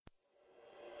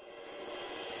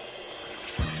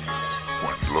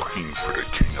Looking for the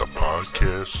king of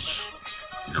podcasts?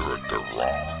 You're at the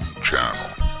wrong channel.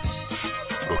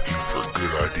 Looking for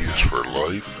good ideas for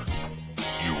life?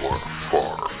 You are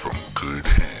far from good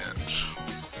hands.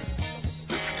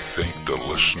 If you think the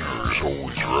listener is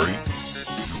always right,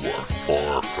 you are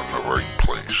far from the right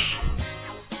place.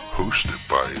 Hosted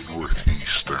by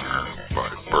Northeasterner by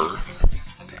birth,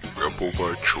 a rebel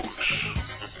by choice.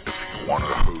 If you want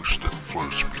a host that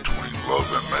floats between love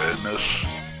and madness,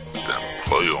 then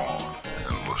play on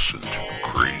and listen to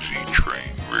Crazy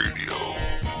Train Radio.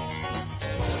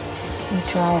 You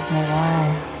drive me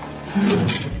wild.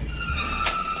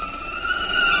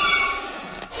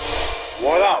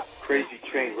 What up, Crazy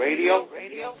Train Radio?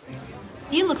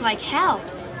 You look like hell.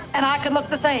 And I could look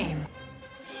the same.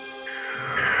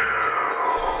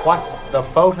 What's the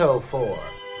photo for?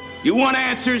 You want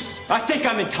answers? I think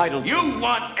I'm entitled. You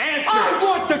want answers? I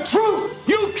want the truth!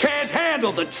 You can't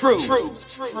handle the truth!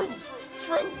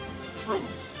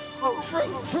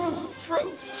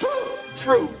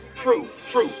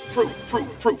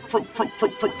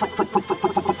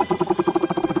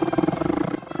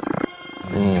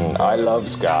 I love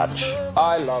scotch.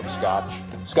 I love scotch.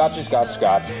 Scotchy, scotch,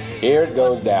 scotch. Here it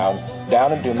goes down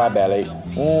into my belly.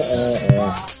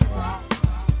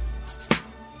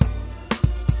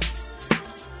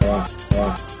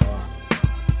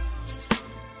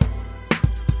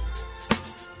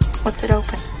 What's it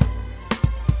open?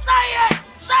 Say it!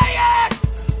 Say it!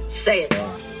 Say it.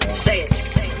 Say it.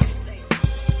 Say it. Say it.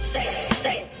 Say it.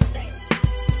 Say it. Say it.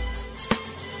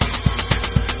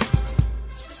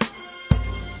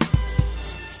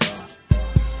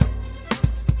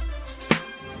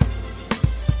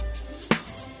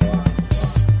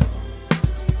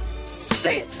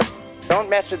 Say it. Don't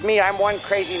mess with me, I'm one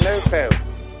crazy moo-foo.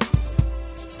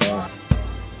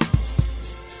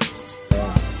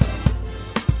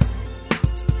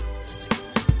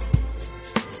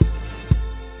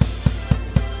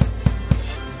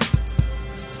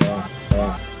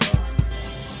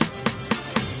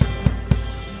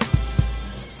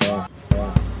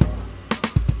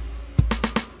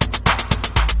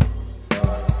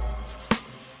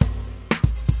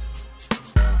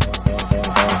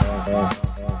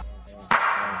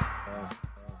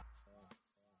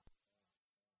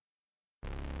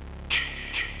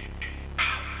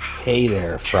 Hey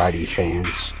there, Friday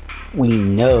fans. We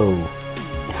know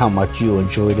how much you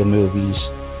enjoy the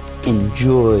movies.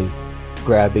 Enjoy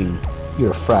grabbing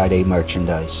your Friday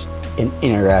merchandise and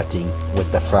interacting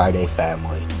with the Friday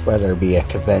family, whether it be at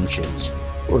conventions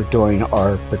or during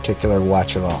our particular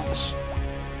watch-alongs.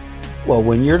 Well,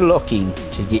 when you're looking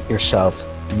to get yourself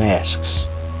masks,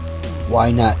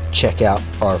 why not check out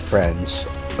our friends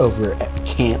over at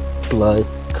Camp Blood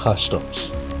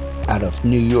Customs out of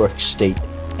New York State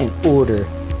and order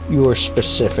your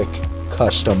specific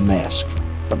custom mask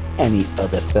from any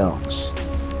of the films.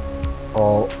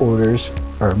 All orders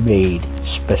are made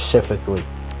specifically.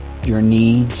 Your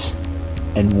needs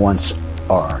and wants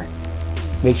are.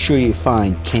 Make sure you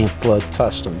find Camp Blood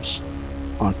Customs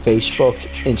on Facebook,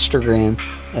 Instagram,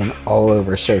 and all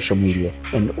over social media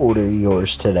and order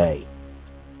yours today.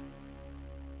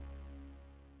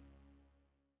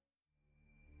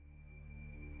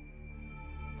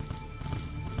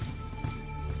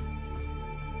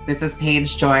 This is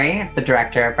Paige Joy, the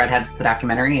director of Redheads the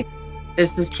Documentary.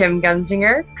 This is Kim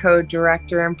Gunzinger,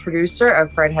 co-director and producer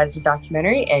of Redheads the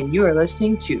Documentary, and you are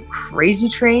listening to Crazy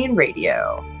Train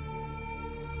Radio.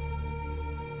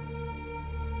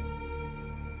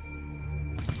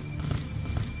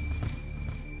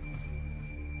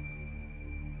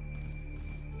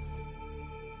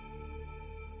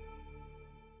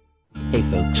 Hey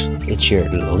folks, it's your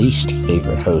least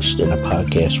favorite host in the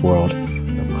podcast world,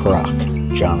 Croc,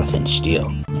 Jonathan Steele,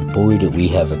 and boy do we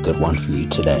have a good one for you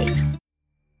today.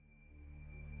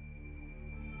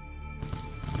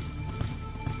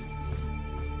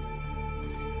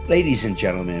 Ladies and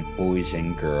gentlemen, boys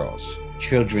and girls,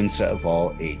 children of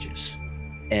all ages,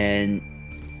 and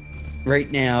right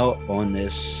now on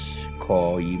this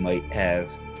call you might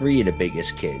have three of the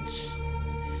biggest kids,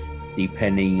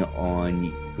 depending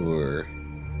on your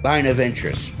line of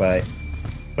interest, but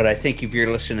I think if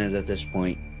you're listening at this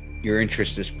point, your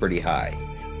interest is pretty high.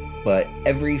 But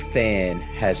every fan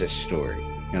has a story,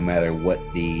 no matter what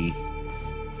the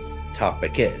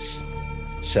topic is.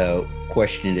 So,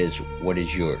 question is, what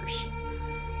is yours?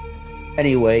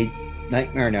 Anyway,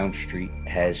 Nightmare on Elm Street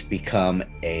has become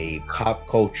a pop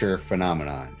culture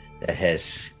phenomenon that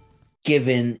has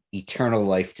given eternal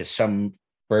life to some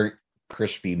burnt,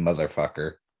 crispy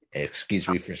motherfucker. Excuse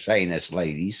me for saying this,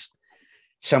 ladies.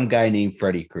 Some guy named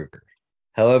Freddy Krueger.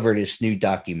 However, this new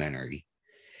documentary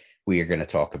we are going to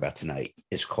talk about tonight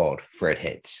is called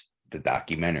Fredheads, the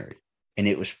documentary, and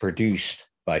it was produced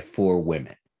by 4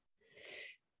 women.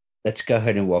 Let's go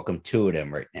ahead and welcome 2 of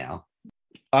them right now.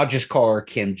 I'll just call her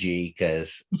Kim G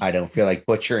because I don't feel like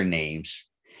butchering names.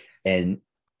 And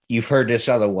you've heard this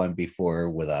other one before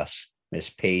with us, Miss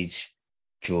Paige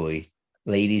Joy.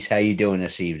 Ladies, how you doing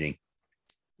this evening?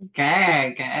 Good.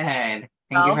 Thank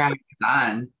you for having me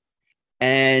on.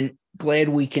 And glad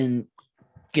we can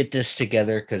get this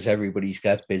together because everybody's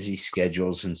got busy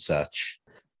schedules and such.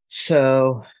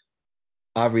 So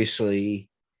obviously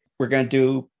we're going to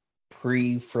do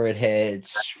Fredheads,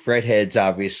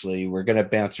 obviously. We're going to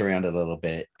bounce around a little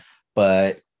bit,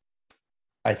 but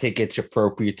I think it's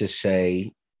appropriate to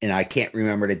say, and I can't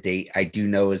remember the date. I do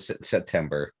know it's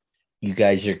September. You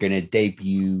guys are going to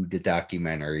debut the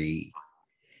documentary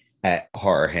at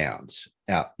Horror Hounds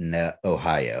out in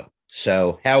Ohio.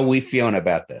 So how are we feeling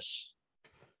about this?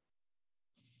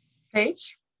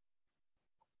 Paige?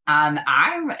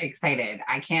 I'm excited.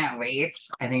 I can't wait.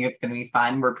 I think it's going to be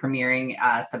fun. We're premiering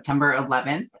September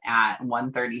 11th at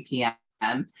 1:30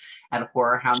 p.m. at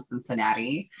Horror Hound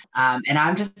Cincinnati. And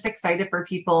I'm just excited for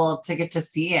people to get to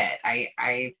see it.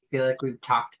 I feel like we've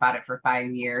talked about it for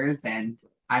 5 years, and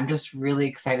I'm just really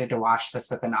excited to watch this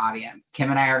with an audience. Kim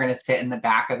and I are going to sit in the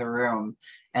back of the room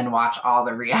and watch all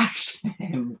the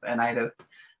reactions. And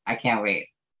I can't wait.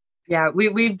 Yeah,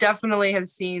 we definitely have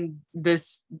seen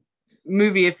this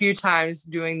movie a few times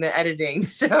doing the editing,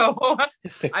 so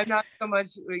I'm not so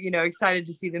much excited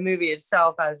to see the movie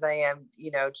itself as I am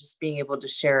just being able to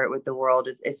share it with the world.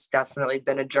 It's definitely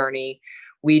been a journey.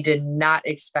 We did not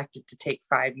expect it to take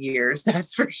 5 years,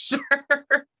 that's for sure,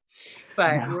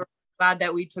 but we're glad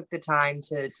that we took the time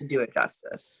to do it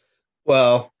justice.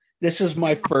 Well, this is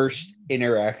my first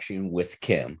interaction with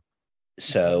Kim,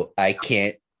 so I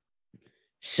can't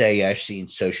say I've seen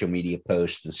social media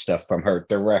posts and stuff from her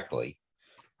directly,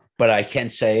 but I can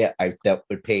say I've dealt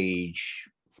with Paige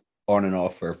on and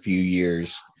off for a few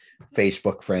years,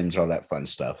 Facebook friends, all that fun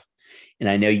stuff. And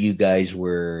I know you guys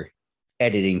were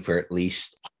editing for at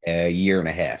least a year and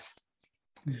a half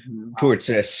towards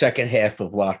the second half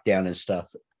of lockdown and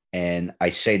stuff. And I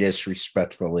say this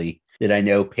respectfully that I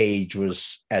know Paige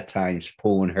was at times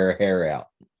pulling her hair out.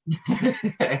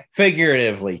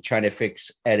 Figuratively trying to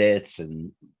fix edits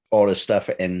and all this stuff,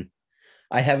 and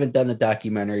I haven't done a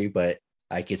documentary, but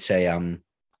I could say I'm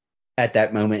at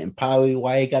that moment, and probably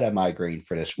why I got a migraine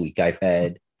for this week. I've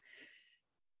had,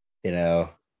 I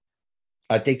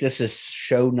think this is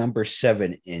show number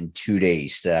 7 in 2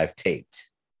 days that I've taped.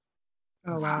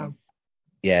 Oh wow.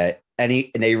 Yeah, and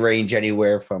they range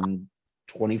anywhere from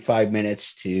 25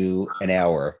 minutes to an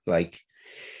hour. Like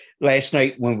last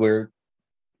night when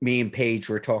me and Paige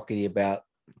were talking about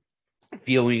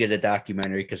viewing of the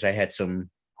documentary because I had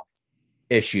some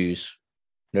issues.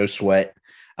 No sweat.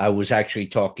 I was actually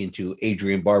talking to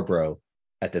Adrienne Barbaro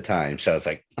at the time. So I was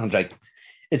like,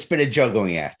 it's been a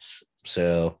juggling act.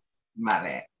 So love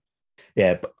it.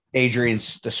 Yeah, but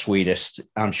Adrienne's the sweetest.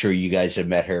 I'm sure you guys have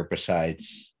met her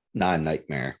besides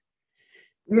Non-Nightmare.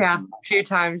 Yeah, a few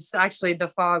times. Actually, The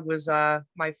Fog was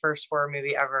my first horror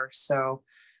movie ever. So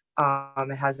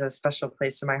it has a special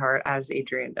place in my heart, as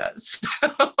Adrienne does.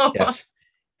 Yes.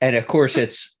 And of course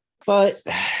but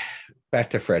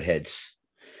back to Fredheads.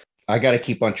 I got to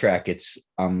keep on track.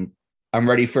 I'm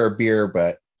ready for a beer,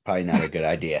 but probably not a good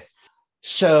idea.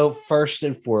 So first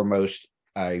and foremost,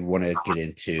 I want to get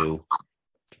into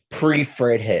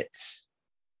pre-Fredheads.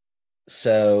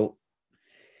 So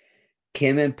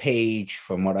Kim and Paige,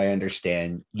 from what I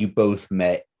understand, you both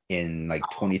met in like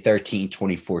 2013,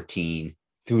 2014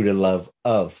 through the love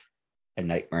of A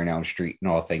Nightmare on Elm Street and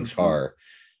all things horror.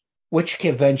 Which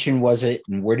convention was it,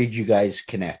 and where did you guys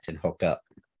connect and hook up?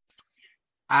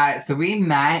 So we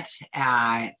met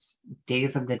at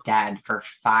Days of the Dead for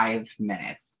 5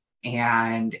 minutes,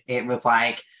 and it was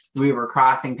like we were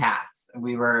crossing paths.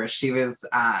 She was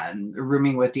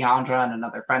rooming with Deandra and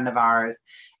another friend of ours,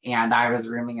 and I was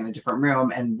rooming in a different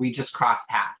room, and we just crossed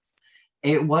paths.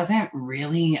 It wasn't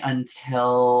really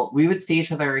until we would see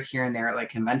each other here and there at like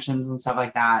conventions and stuff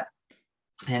like that.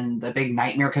 And the big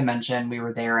Nightmare convention, we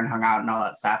were there and hung out and all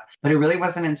that stuff. But it really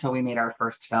wasn't until we made our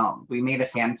first film. We made a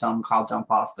fan film called Don't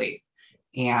Fall Asleep.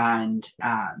 And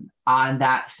on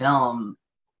that film,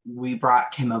 we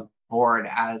brought Kim aboard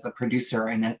as a producer.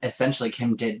 And essentially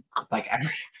Kim did like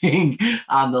everything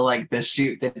on the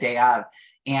shoot the day of.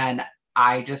 And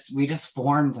we just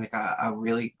formed like a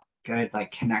really good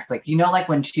like connect. Like, like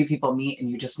when two people meet and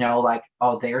you just know like,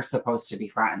 oh, they're supposed to be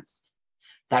friends.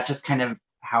 That just kind of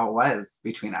how it was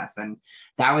between us. And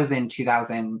that was in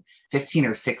 2015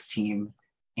 or 16.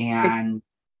 And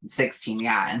 16,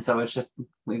 yeah. And so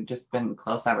we've just been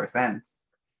close ever since.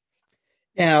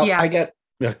 Now,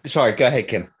 sorry, go ahead,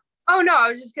 Kim. Oh no, I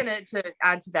was just gonna to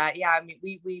add to that. Yeah, I mean,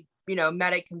 we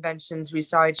met at conventions. We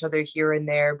saw each other here and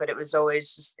there, but it was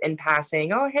always just in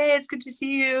passing. Oh, hey, it's good to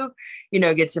see you.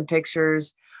 Get some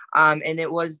pictures. And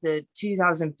it was the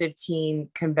 2015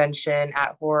 convention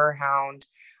at Horror Hound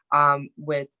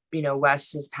with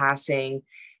Wes's passing.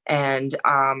 And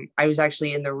I was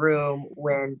actually in the room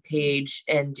when Paige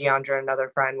and Deandra, another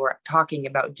friend, were talking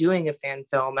about doing a fan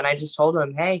film. And I just told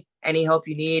them, hey, any help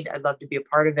you need, I'd love to be a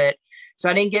part of it. So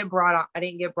I didn't get brought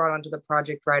onto the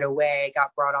project right away. I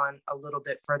got brought on a little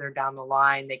bit further down the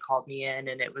line. They called me in,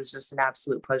 and it was just an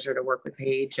absolute pleasure to work with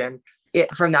Paige. And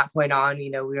from that point on, we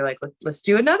were like, let's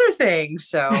do another thing.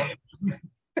 So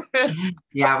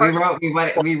yeah,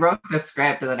 we wrote the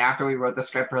script, and then after we wrote the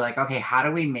script, we're like, okay, how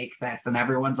do we make this? And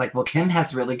everyone's like, well, Kim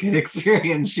has really good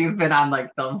experience. She's been on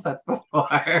like film sets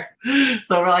before.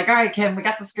 So we're like, all right, Kim, we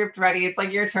got the script ready. It's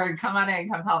like your turn. Come on in,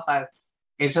 come help us.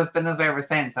 It's just been this way ever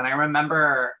since. And I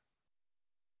remember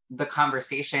the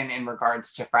conversation in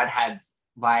regards to Fredheads,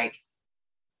 like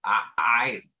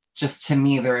I just, to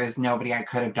me, there is nobody I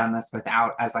could have done this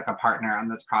without as like a partner on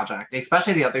this project,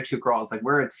 especially the other two girls. Like,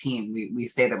 we're a team. We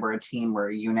say that we're a team,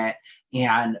 we're a unit.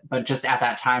 But just at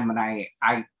that time when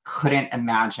I couldn't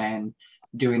imagine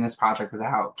doing this project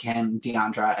without Kim,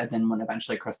 Deandra, and then when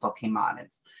eventually Crystal came on,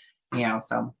 it's,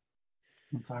 so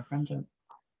it's our friendship.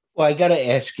 Well, I got to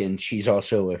ask, and she's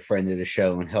also a friend of the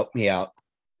show and helped me out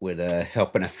with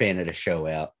helping a fan of the show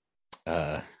out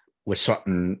with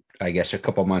something, I guess, a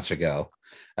couple months ago.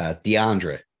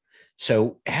 Deandra.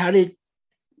 So how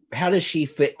does she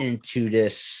fit into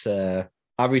this?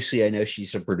 Obviously, I know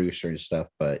she's a producer and stuff,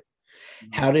 but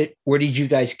where did you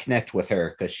guys connect with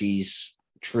her? Because she's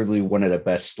truly one of the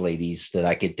best ladies that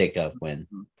I could think of.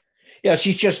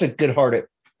 She's just a good-hearted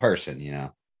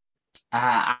person,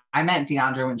 I met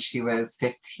Deandra when she was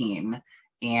 15,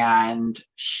 and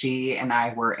she and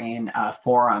I were in a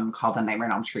forum called the Nightmare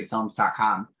on Elm Street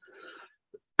Films.com.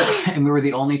 And we were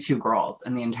the only two girls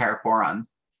in the entire forum.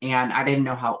 And I didn't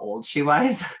know how old she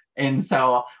was. And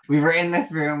so we were in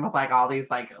this room with like all these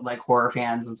like horror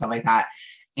fans and stuff like that.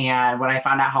 And when I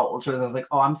found out how old she was, I was like,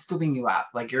 oh, I'm scooping you up.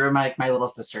 Like, you're my little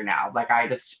sister now. Like,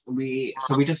 we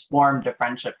just formed a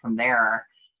friendship from there.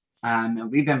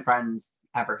 And we've been friends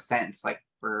ever since. Like,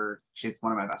 she's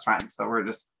one of my best friends. So we're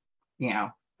just,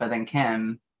 but then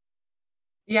Kim.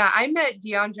 Yeah, I met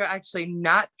Deandra actually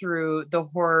not through the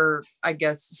horror, I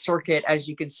guess, circuit, as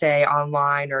you could say,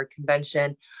 online or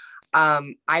convention.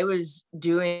 I was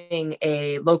doing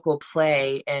a local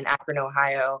play in Akron,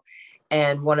 Ohio,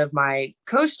 and one of my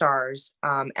co-stars,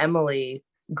 Emily,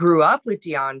 grew up with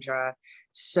Deandra.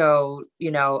 So,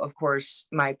 of course,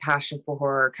 my passion for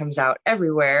horror comes out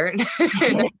everywhere.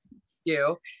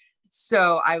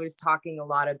 So I was talking a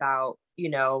lot about,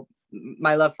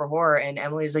 my love for horror, and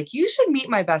Emily's like, you should meet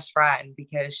my best friend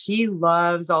because she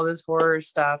loves all this horror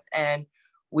stuff. And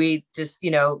we just,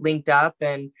 linked up.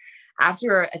 And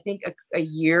after, I think a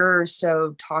year or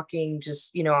so talking,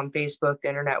 just, on Facebook, the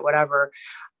internet, whatever,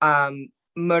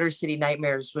 Motor City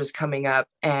Nightmares was coming up,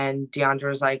 and Deandra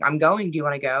was like, I'm going, do you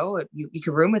want to go? You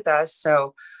can room with us.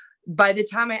 So by the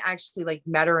time I actually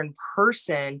met her in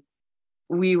person,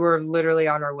 we were literally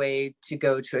on our way to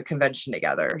go to a convention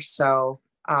together. So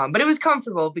but it was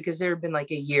comfortable because there had been a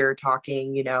year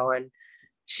talking, and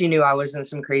she knew I wasn't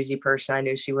some crazy person. I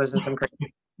knew she wasn't some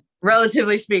crazy,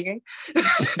 relatively speaking.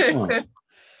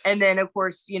 And then, of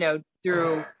course,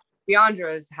 through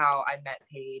Deandra is how I met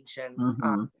Paige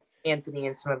and Anthony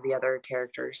and some of the other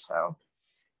characters. So,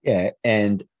 yeah,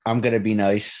 and I'm going to be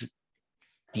nice.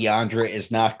 Deandra is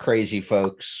not crazy,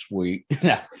 folks.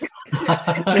 No,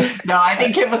 I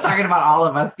think Kim was talking about all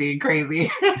of us being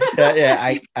crazy.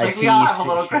 I we all have a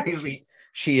little crazy.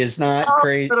 She is not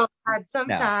crazy. A little bad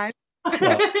sometimes.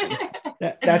 No.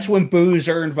 That's when booze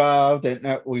are involved, and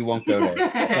no, we won't go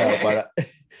there.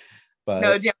 But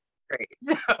no, Deandra's great.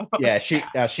 So. Yeah,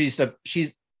 she's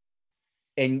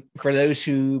and for those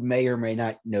who may or may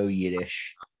not know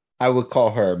Yiddish, I would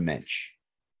call her a mensch.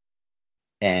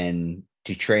 And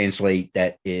to translate,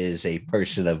 that is a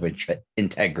person of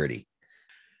integrity.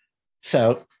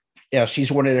 So,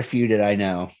 she's one of the few that I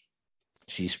know.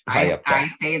 She's high up there. I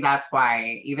say that's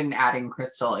why, even adding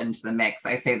Crystal into the mix,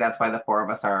 I say that's why the four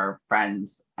of us are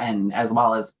friends and as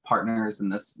well as partners in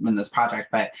this project.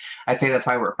 But I'd say that's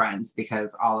why we're friends,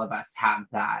 because all of us have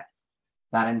that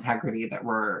integrity that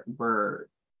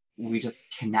we just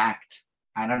connect.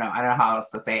 I don't know how else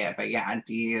to say it, but yeah,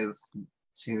 Dee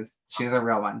she's a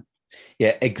real one.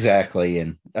 Yeah, exactly.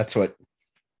 And that's what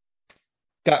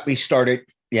got me started.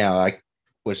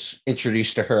 was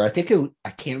introduced to her. I think I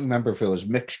can't remember if it was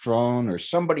Mick Strong or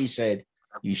somebody said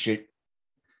you should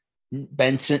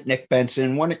Nick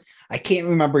Benson. One, I can't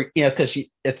remember, because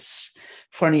it's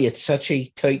funny. It's such a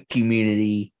tight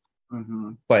community,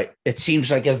 but it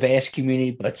seems like a vast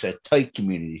community, but it's a tight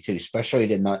community too, especially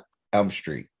the Nut Elm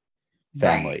Street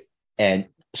family. Right. And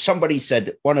somebody said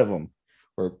that one of them,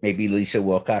 or maybe Lisa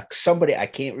Wilcox, somebody, I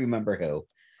can't remember who,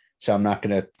 so I'm not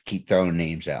going to keep throwing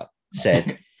names out,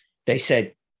 they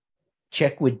said,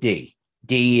 check with D.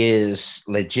 D is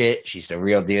legit. She's the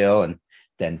real deal. And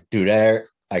then through there,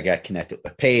 I got connected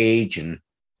with Paige, and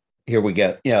here we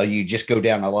go. You just go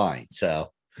down the line.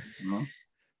 So,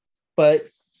 but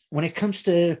when it comes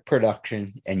to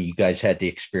production, and you guys had the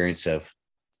experience of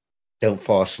don't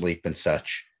fall asleep and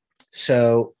such.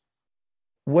 So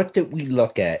what did we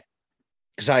look at?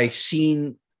 Because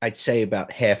I'd say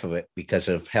about half of it because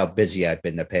of how busy I've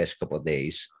been the past couple of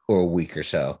days or a week or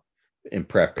so in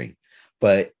prepping,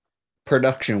 but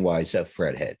production-wise of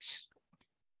Fredheads.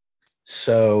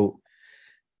 So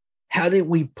how did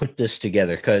we put this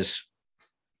together? Because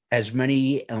as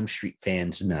many Elm Street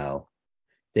fans know,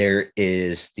 there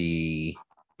is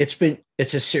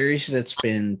it's a series that's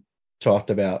been talked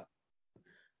about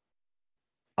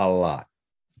a lot,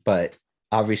 but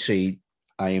obviously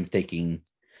I am thinking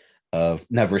of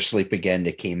Never Sleep Again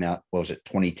that came out, what was it,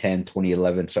 2010,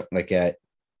 2011, something like that,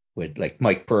 with like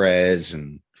Mike Perez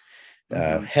and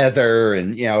Heather,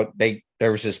 and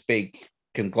there was this big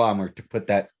conglomerate to put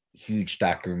that huge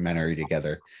documentary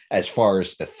together as far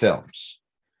as the films.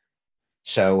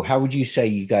 So how would you say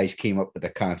you guys came up with the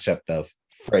concept of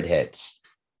Fredheads?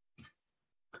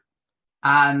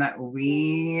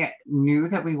 We knew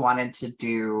that we wanted to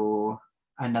do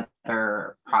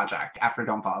another project after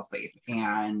Don't Fall Asleep,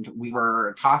 and we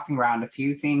were tossing around a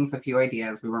few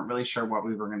ideas. We weren't really sure what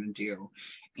we were going to do,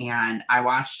 and I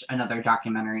watched another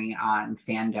documentary on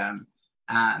fandom.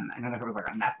 I don't know if it was like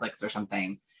on Netflix or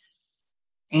something,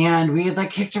 and we had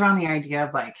like kicked around the idea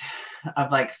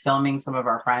of filming some of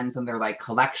our friends and their like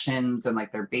collections and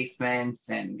like their basements,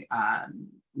 and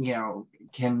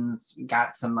Kim's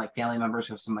got some like family members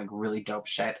who have some like really dope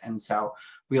shit, and so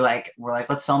we're like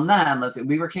let's film them.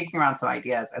 We were kicking around some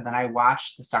ideas, and then I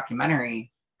watched this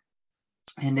documentary,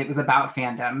 and it was about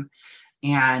fandom,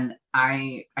 and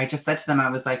I just said to them, I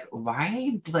was like,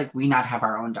 why do we not have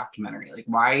our own documentary? Like,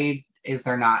 why is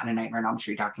there not a Nightmare on Elm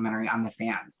Street documentary on the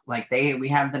fans? Like we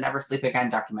have the Never Sleep Again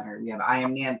documentary. We have I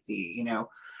Am Nancy,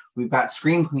 we've got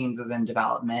Scream Queens is in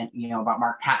development, about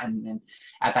Mark Patton. And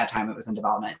at that time it was in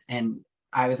development. And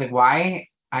I was like, why?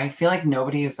 I feel like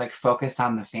nobody is focused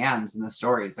on the fans and the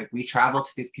stories. Like, we travel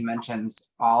to these conventions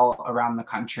all around the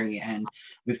country, and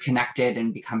we've connected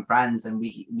and become friends. And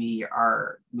we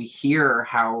hear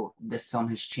how this film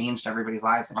has changed everybody's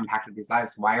lives and impacted these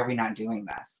lives. Why are we not doing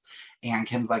this? And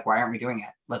Kim's like, why aren't we doing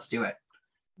it? Let's do it.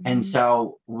 And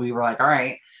so we were like, all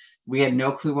right. We had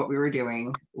no clue what we were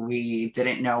doing. We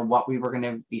didn't know what we were going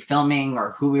to be filming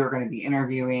or who we were going to be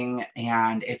interviewing.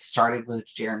 And it started with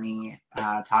Jeremy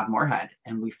Todd Moorhead,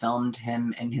 and we filmed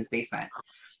him in his basement.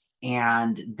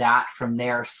 And that from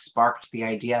there sparked the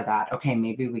idea that, okay,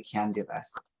 maybe we can do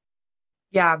this.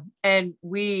 Yeah. And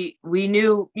we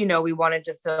knew, we wanted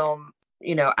to film,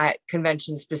 at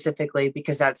conventions specifically,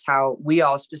 because that's how we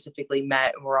all specifically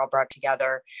met and we're all brought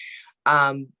together.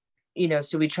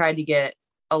 So we tried to get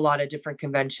a lot of different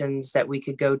conventions that we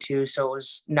could go to. So it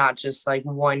was not just like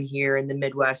one here in the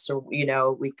Midwest, or,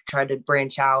 we tried to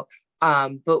branch out.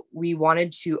 But we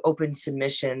wanted to open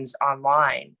submissions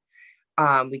online.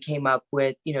 We came up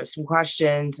with, some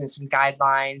questions and some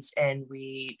guidelines, and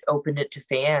we opened it to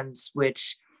fans,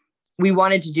 which we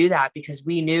wanted to do that because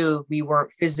we knew we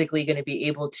weren't physically going to be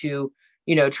able to,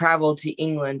 travel to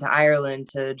England, to Ireland,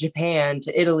 to Japan,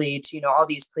 to Italy, to, all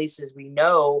these places we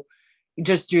know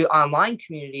just through online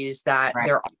communities that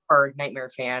there are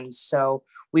Nightmare fans. So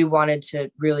we wanted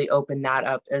to really open that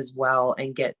up as well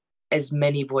and get as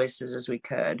many voices as we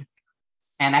could.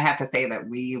 And I have to say that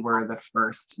we were the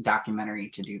first documentary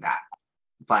to do that,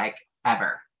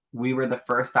 ever. We were the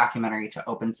first documentary to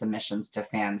open submissions to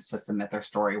fans to submit their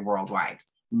story worldwide.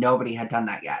 Nobody had done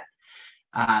that yet.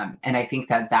 And I think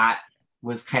that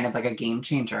was kind of like a game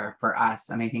changer for us.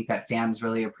 And I think that fans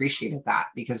really appreciated that,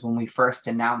 because when we first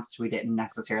announced, we didn't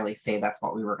necessarily say that's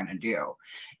what we were going to do.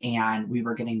 And we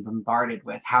were getting bombarded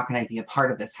with, how can I be a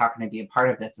part of this? How can I be a part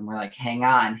of this? And we're like, hang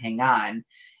on.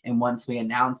 And once we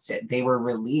announced it, they were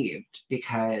relieved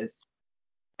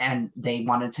and they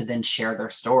wanted to then share their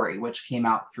story, which came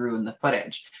out through in the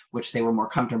footage, which they were more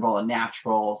comfortable and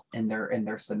natural in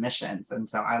their submissions. And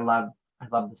so I love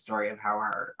the story of how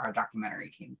our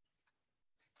documentary came.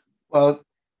 Well,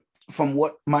 from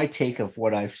what my take of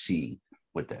what I've seen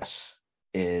with this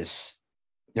is,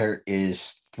 there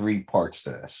is 3 parts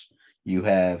to this. You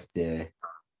have the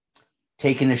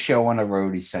taking the show on the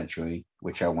road, essentially,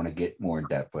 which I want to get more in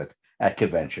depth with at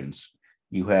conventions.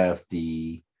 You have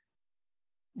the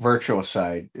virtual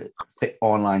side,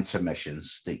 online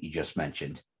submissions that you just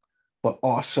mentioned, but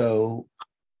also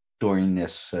during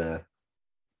this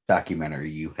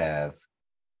documentary, you have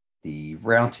the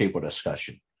roundtable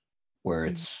discussion where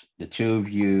it's the 2 of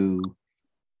you.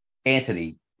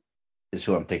 Anthony is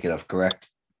who I'm thinking of, correct?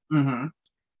 Mm-hmm.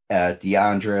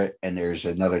 Deandra, and there's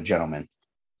another gentleman,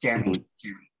 Jeremy.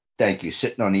 Thank you,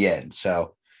 sitting on the end.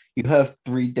 So you have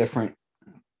 3 different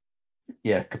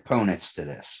components to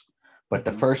this, but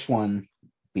the first one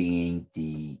being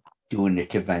the doing the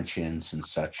conventions and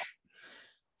such.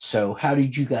 So how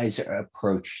did you guys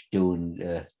approach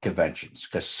doing conventions?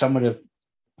 Because some of the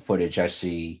footage I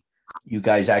see, you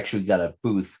guys actually got a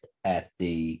booth at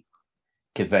the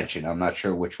convention. I'm not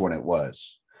sure which one it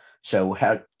was. So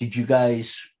how did you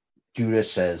guys do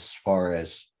this, as far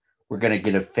as we're going to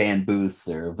get a fan booth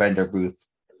or a vendor booth,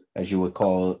 as you would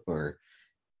call it, or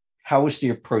how was the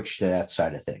approach to that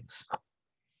side of things?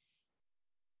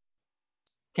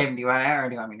 Kim, do you want to, or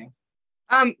do you want me to?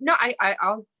 No,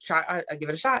 I'll try. I'll give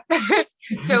it a shot.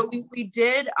 So we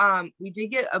did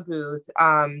get a booth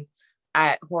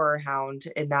at Horror Hound,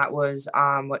 and that was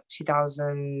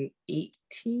 2018?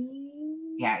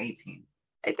 Yeah, 18.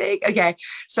 I think. Okay.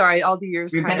 Sorry, all the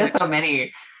years. We've been to so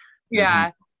many.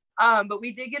 Yeah. But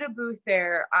we did get a booth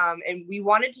there. And we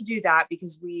wanted to do that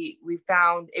because we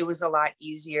found it was a lot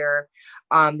easier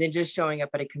than just showing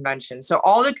up at a convention. So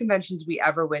all the conventions we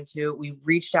ever went to, we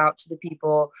reached out to the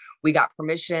people, we got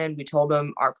permission, we told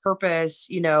them our purpose.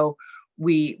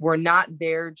 We were not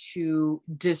there to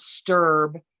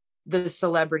disturb the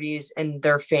celebrities and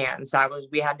their fans.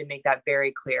 We had to make that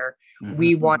very clear. Mm-hmm.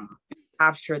 We want to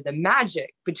capture the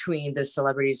magic between the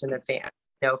celebrities and the fans,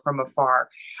 from afar.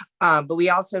 But we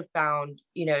also found,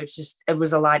 it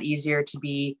was a lot easier to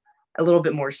be a little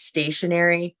bit more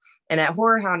stationary. And at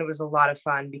Horror Hound, it was a lot of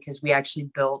fun because we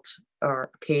actually built a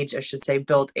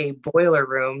boiler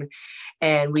room,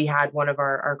 and we had one of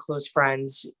our close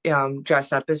friends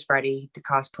dress up as Freddy to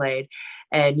cosplayed,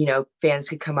 and fans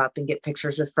could come up and get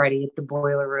pictures with Freddy at the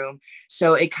boiler room.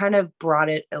 So it kind of brought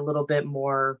it a little bit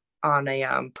more on a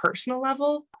personal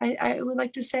level, I would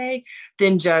like to say,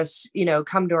 than just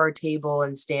come to our table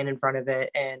and stand in front of it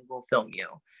and we'll film you.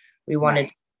 We wanted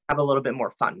to have a little bit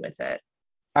more fun with it.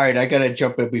 All right, I gotta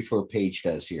jump in before Paige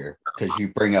does here, because you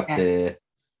bring up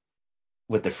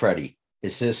with the Freddy.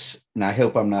 Is this, and I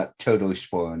hope I'm not totally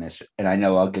spoiling this, and I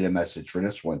know I'll get a message for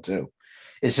this one too.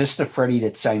 Is this the Freddy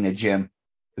that sang to Jim,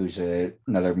 who's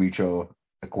another mutual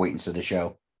acquaintance of the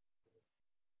show?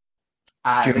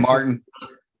 Jim Martin.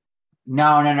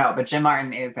 No. But Jim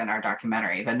Martin is in our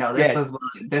documentary. But no,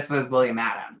 this was William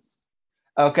Adams.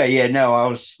 Okay, yeah, no, I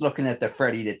was looking at the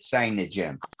Freddy that sang to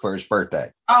Jim for his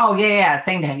birthday. Oh, yeah,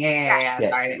 sang to him. Yeah.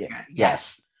 Sorry.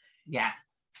 Yes. Yeah.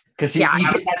 Because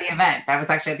that was at the event. That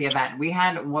was actually at the event. We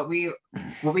had what we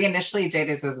initially did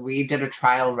is we did a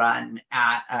trial run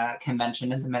at a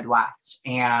convention in the Midwest,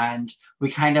 and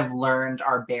we kind of learned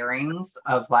our bearings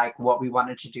of like what we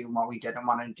wanted to do and what we didn't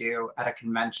want to do at a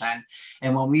convention.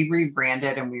 And when we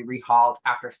rebranded and we rehauled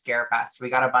after Scarefest, we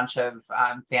got a bunch of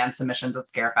fan submissions at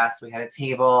Scarefest. We had a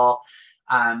table,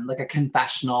 like a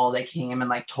confessional. They came and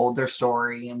like told their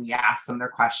story, and we asked them their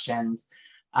questions.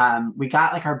 We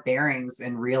got like our bearings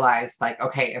and realized like,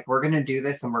 okay, if we're going to do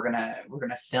this and we're going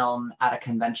to film at a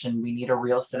convention, we need a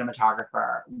real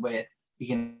cinematographer with,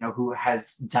 who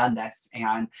has done this.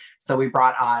 And so we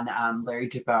brought on Larry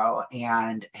Dubois,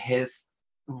 and his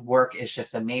work is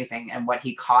just amazing. And what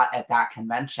he caught at that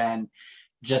convention,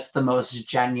 just the most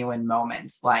genuine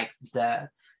moments, like the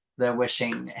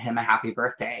wishing him a happy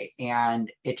birthday.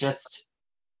 And it just,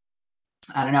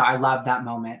 I don't know. I love that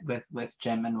moment with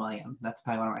Jim and William. That's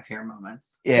probably one of my favorite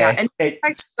moments. Yeah. And in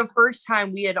fact, the first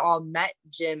time we had all met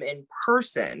Jim in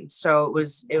person. So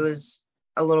it was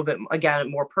a little bit,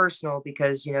 again, more personal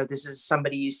because, this is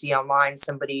somebody you see online,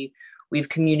 somebody we've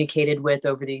communicated with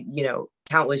over the,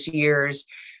 countless years.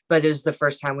 But it was the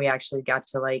first time we actually got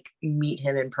to like meet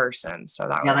him in person. So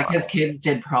that was like his kids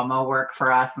did promo work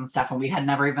for us and stuff, and we had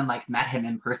never even like met him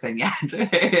in person yet.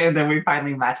 And then we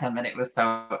finally met him, and it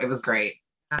was great.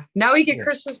 Now we get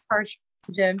Christmas cards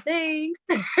from Jim. Thanks.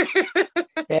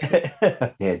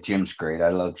 Yeah, Jim's great. I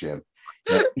love Jim.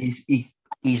 Yeah,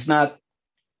 he's not,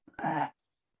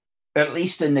 at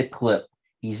least in the clip,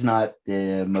 he's not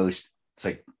the most. It's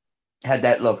like had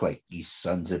that look like you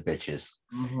sons of bitches.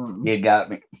 Mm-hmm. You got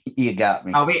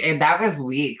me. Oh, and that was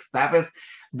weeks. That was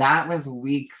that was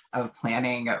weeks of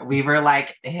planning. We were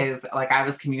like I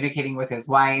was communicating with his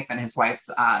wife, and his wife's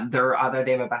they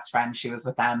have a best friend. She was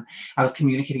with them. I was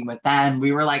communicating with them.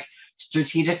 We were like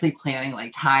strategically planning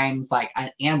like times, like,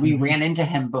 and we ran into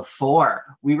him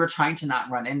before. We were trying to not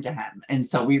run into him. And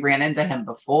so we ran into him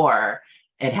before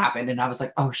it happened. And I was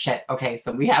like, oh shit. Okay.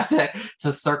 So we have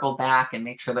to circle back and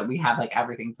make sure that we have like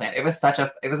everything planned. It was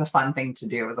a fun thing to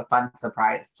do. It was a fun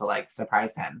surprise to like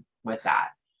surprise him with that.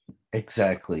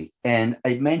 Exactly. And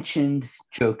I mentioned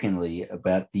jokingly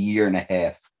about the year and a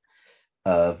half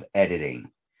of editing.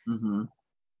 Mm-hmm.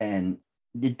 And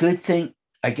the good thing,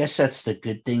 I guess that's the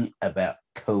good thing about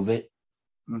COVID,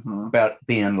 about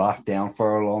being locked down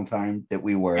for a long time that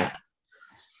we were. Yeah.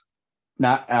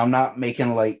 I'm not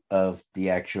making light of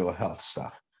the actual health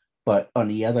stuff, but on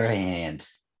the other hand,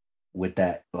 with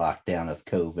that lockdown of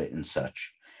COVID and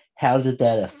such, how did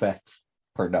that affect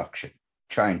production,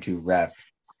 trying to wrap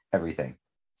everything?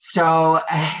 So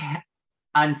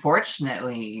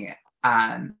unfortunately,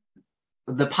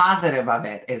 the positive of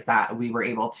it is that we were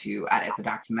able to edit the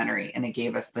documentary, and it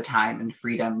gave us the time and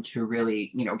freedom to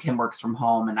really, Kim works from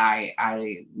home, and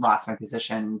I lost my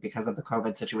position because of the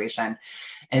COVID situation.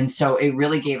 And so it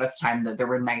really gave us time. That there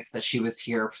were nights that she was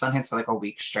here sometimes for like a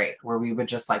week straight, where we would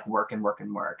just like work and work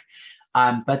and work.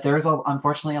 But there's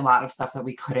unfortunately a lot of stuff that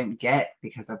we couldn't get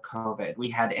because of COVID. We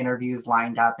had interviews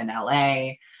lined up in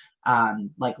LA,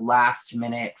 like last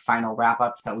minute final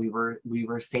wrap-ups that we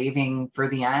were saving for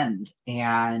the end,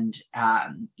 and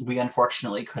we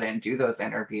unfortunately couldn't do those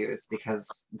interviews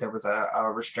because there was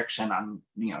a restriction on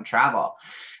travel.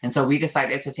 And so we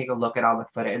decided to take a look at all the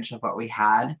footage of what we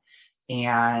had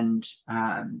and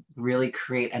really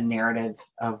create a narrative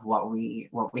of what we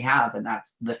have, and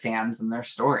that's the fans and their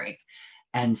story.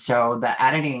 And so the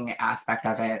editing aspect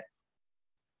of it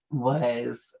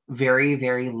was very,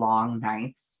 very long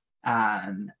nights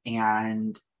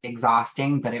and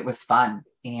exhausting, but it was fun.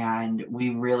 And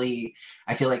we really,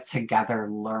 I feel like together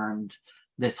learned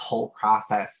this whole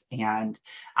process. And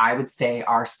I would say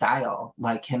our style,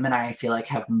 like him and I feel like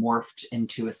have morphed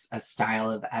into a style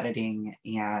of editing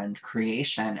and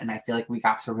creation. And I feel like we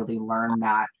got to really learn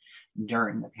that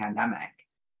during the pandemic.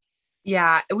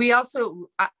 Yeah, we also,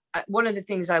 one of the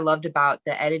things I loved about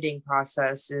the editing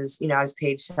process is, as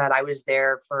Paige said, I was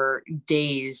there for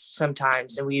days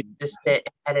sometimes, and we'd just sit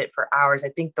and edit for hours. I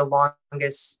think the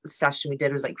longest session we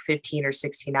did was like 15 or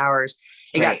 16 hours.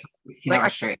 It got like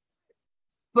straight.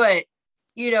 But,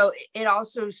 it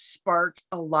also sparked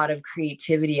a lot of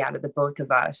creativity out of the both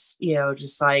of us,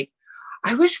 just like,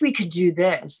 I wish we could do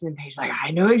this. And Paige's like,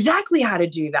 I know exactly how to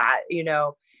do that,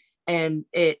 and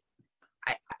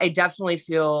I definitely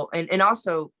feel, and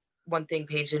also one thing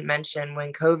Paige didn't mention,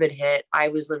 when COVID hit, I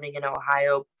was living in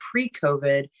Ohio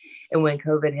pre-COVID. And when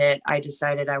COVID hit, I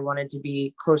decided I wanted to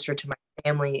be closer to my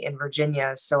family in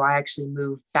Virginia. So I actually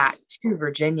moved back to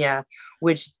Virginia,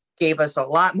 which gave us a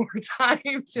lot more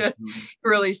time to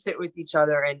really sit with each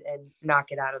other and knock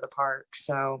it out of the park.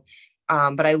 So,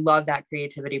 but I love that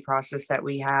creativity process that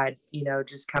we had,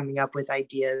 just coming up with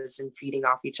ideas and feeding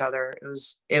off each other.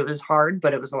 It was hard,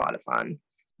 but it was a lot of fun.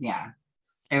 Yeah,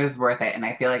 it was worth it. And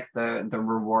I feel like the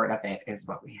reward of it is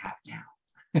what we have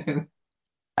now.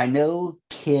 I know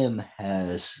Kim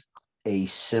has a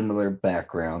similar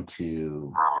background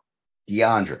to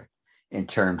Deandra in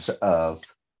terms of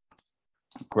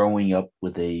growing up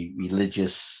with a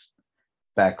religious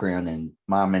background and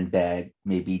mom and dad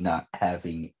maybe not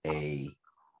having a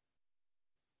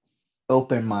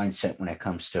open mindset when it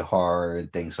comes to horror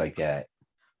and things like that.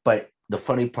 But the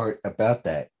funny part about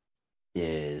that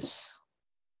is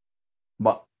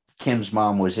Kim's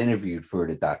mom was interviewed for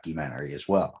the documentary as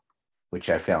well,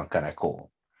 which I found kind of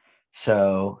cool.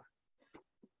 So,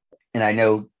 and I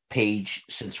know Paige,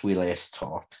 since we last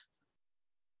talked,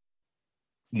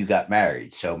 you got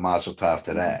married, so mazel tov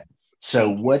to that. So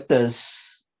what does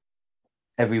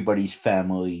everybody's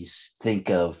families think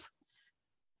of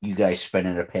you guys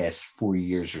spending the past 4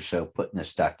 years or so putting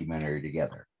this documentary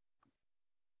together?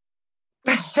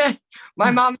 My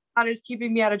mom is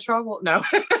keeping me out of trouble. No.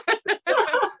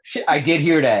 I did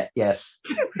hear that. Yes.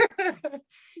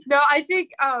 No, I think,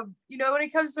 when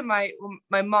it comes to my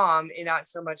mom, and not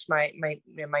so much my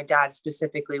dad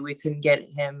specifically, we couldn't get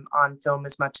him on film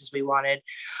as much as we wanted.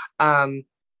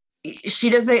 She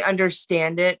doesn't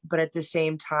understand it, but at the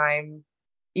same time,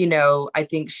 I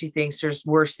think she thinks there's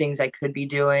worse things I could be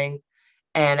doing.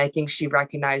 And I think she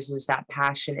recognizes that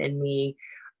passion in me.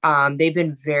 They've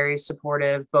been very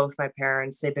supportive, both my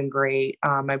parents. They've been great.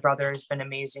 My brother has been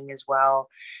amazing as well.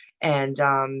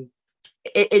 And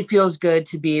it feels good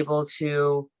to be able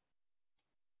to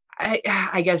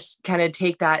I guess kind of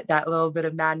take that little bit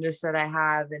of madness that I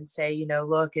have and say,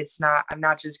 look, I'm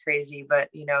not just crazy, but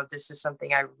this is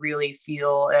something I really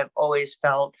feel, I've always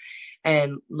felt,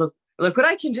 and look what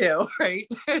I can do, right?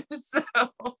 So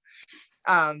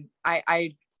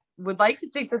I would like to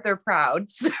think that they're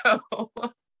proud. So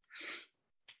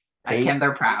Kim,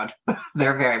 they're proud.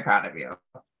 They're very proud of you.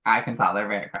 I can tell they're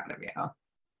very proud of you.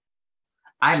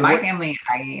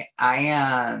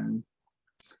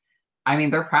 I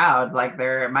mean, they're proud. Like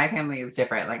my family is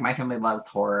different. Like my family loves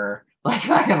horror. Like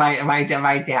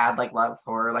my dad like loves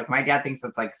horror. Like my dad thinks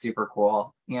it's like super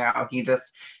cool. He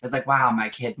just is like, wow, my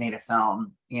kid made a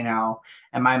film. And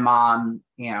my mom,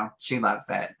 she loves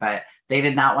it, but they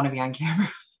did not want to be on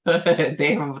camera.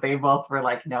 They both were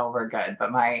like, no, we're good.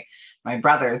 But my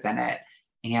brother's in it,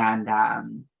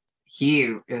 and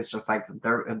he is just like,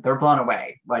 they're blown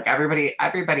away. Like everybody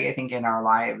I think in our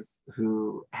lives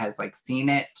who has like seen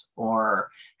it or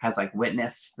has like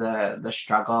witnessed the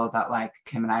struggle that like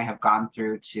Kim and I have gone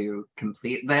through to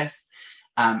complete this,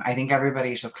 I think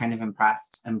everybody's just kind of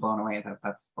impressed and blown away that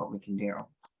that's what we can do.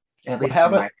 At least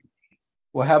how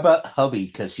about hubby?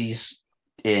 Because he's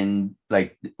in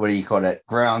like, what do you call that,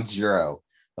 ground zero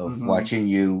of watching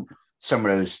you some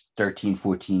of those 13,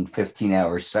 14,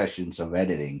 15-hour sessions of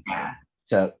editing. Yeah.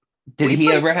 So did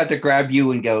he ever have to grab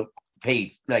you and go,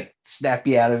 hey, like snap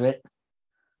you out of it?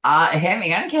 Him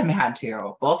and Kim had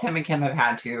to. Both him and Kim have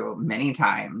had to many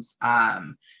times.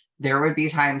 There would be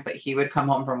times that he would come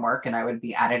home from work and I would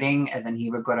be editing, and then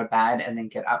he would go to bed and then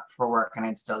get up for work and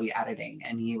I'd still be editing.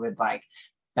 And he would like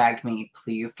beg me,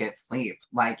 please get sleep.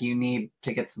 Like, you need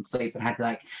to get some sleep. And I'd be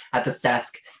like at this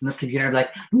desk and this computer, I'd be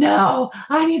like, no,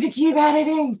 I need to keep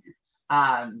editing.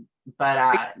 But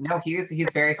no, he's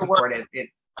very supportive.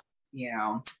 What?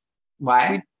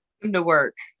 We put him to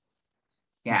work.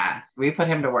 Yeah, we put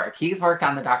him to work. He's worked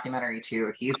on the documentary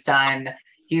too. He's done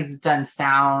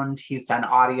sound, he's done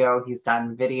audio, he's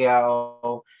done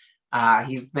video.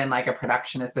 He's been like a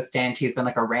production assistant. He's been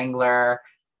like a wrangler.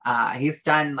 He's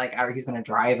been a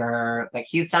driver. Like,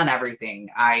 he's done everything.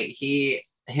 By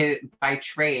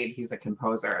trade, he's a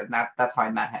composer, and that's how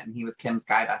I met him. He was Kim's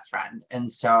guy best friend,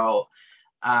 and so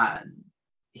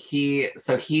he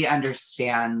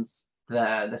understands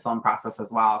the film process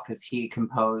as well, because he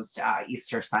composed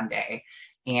Easter Sunday,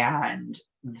 and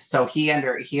so he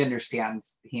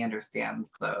understands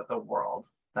the world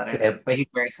that it is. But he's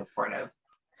very supportive.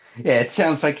 Yeah, it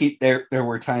sounds like there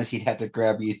were times he'd have to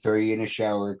grab you, throw you in a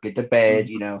shower, get to bed,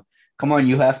 come on,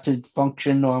 you have to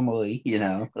function normally,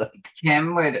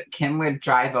 Kim would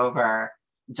drive over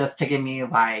just to give me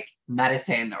like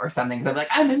medicine or something. So I'm like,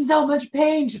 I'm in so much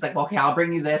pain. She's like, okay, I'll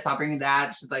bring you this, I'll bring you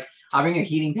that. She's like, I'll bring you a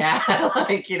heating pad.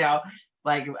 And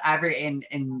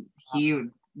he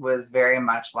was very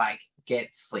much like, get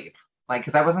sleep. Like,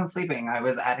 because I wasn't sleeping, I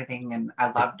was editing and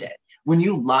I loved it. When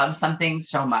you love something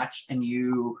so much and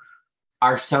you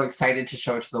are so excited to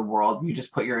show it to the world, you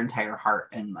just put your entire heart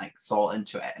and like soul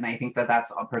into it. And I think that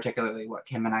that's particularly what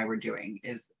Kim and I were doing,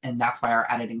 and that's why our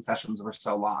editing sessions were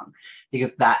so long,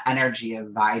 because that energy of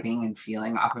vibing and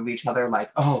feeling off of each other,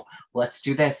 like, oh, let's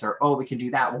do this, or oh, we can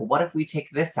do that. Well, what if we take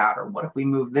this out, or what if we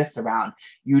move this around?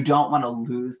 You don't want to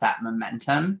lose that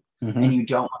momentum, and you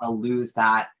don't want to lose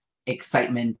that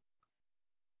excitement.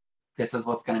 This is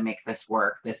what's going to make this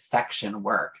work, this section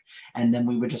work. And then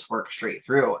we would just work straight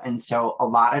through. And so a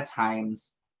lot of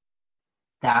times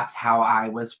that's how I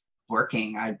was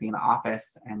working. I'd be in the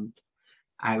office and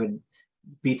I would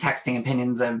be texting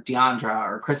opinions of Deandra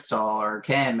or Crystal or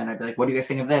Kim. And I'd be like, what do you guys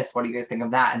think of this? What do you guys think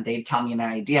of that? And they'd tell me an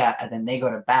idea, and then they go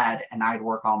to bed and I'd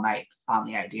work all night on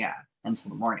the idea until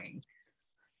the morning.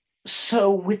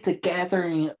 So with the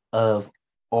gathering of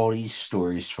all these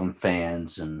stories from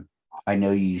fans, and I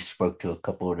know you spoke to a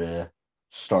couple of the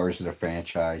stars of the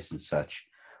franchise and such,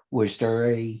 was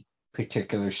there a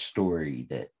particular story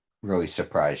that really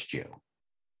surprised you?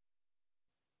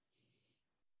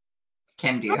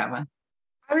 Kim, do you have one?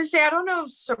 I would say, I don't know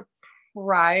if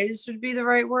surprise would be the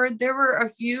right word. There were a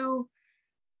few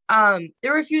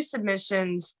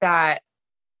submissions that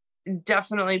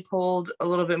definitely pulled a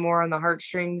little bit more on the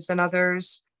heartstrings than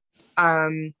others.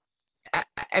 I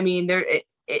mean,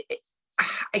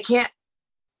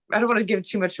 I don't want to give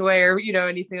too much away or,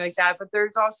 anything like that, but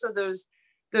there's also those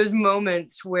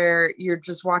moments where you're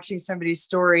just watching somebody's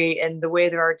story and the way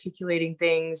they're articulating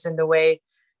things and the way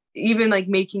even like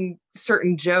making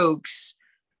certain jokes,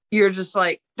 you're just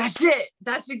like, that's it.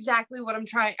 That's exactly what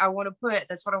I want to put.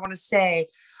 That's what I want to say.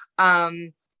 So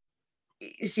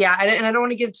yeah, and I don't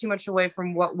want to give too much away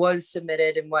from what was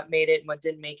submitted and what made it and what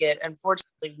didn't make it.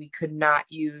 Unfortunately, we could not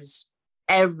use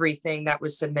everything that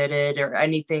was submitted or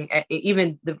anything,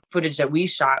 even the footage that we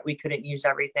shot, we couldn't use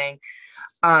everything.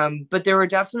 But there were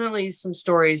definitely some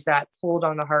stories that pulled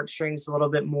on the heartstrings a little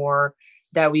bit more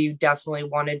that we definitely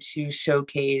wanted to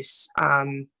showcase,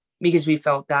 because we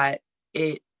felt that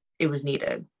it was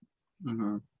needed.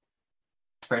 Mm-hmm.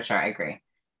 For sure, I agree.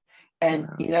 And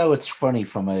it's funny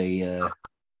from a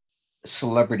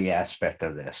celebrity aspect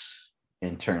of this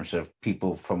in terms of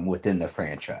people from within the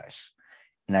franchise.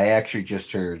 And I actually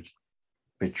just heard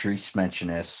Patrice mention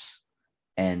this,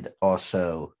 and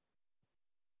also,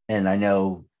 and I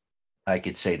know I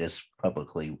could say this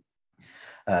publicly,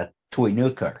 Toy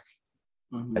Newkirk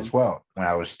as well, when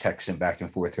I was texting back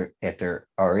and forth after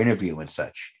our interview and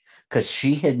such, because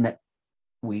she had,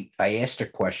 I asked her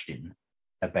question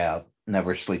about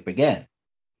Never Sleep Again.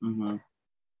 Mm-hmm.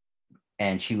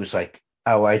 And she was like,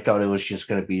 oh, I thought it was just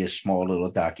going to be a small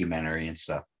little documentary and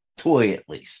stuff. Toy, at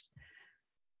least.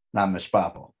 Not Miss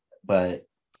Bobble. But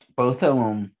both of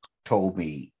them told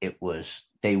me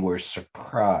they were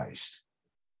surprised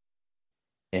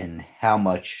in how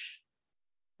much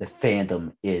the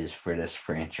fandom is for this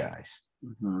franchise.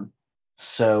 Mm-hmm.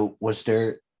 So was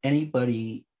there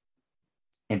anybody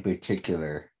in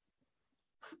particular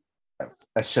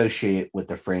associated with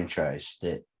the franchise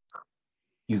that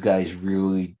you guys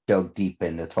really dug deep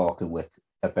into talking with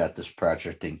about this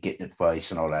project and getting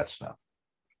advice and all that stuff?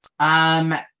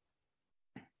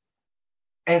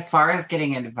 As far as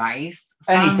getting advice,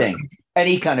 anything,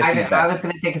 any kind of feedback. I was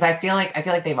going to say, because I feel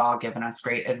like they've all given us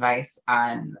great advice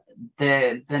on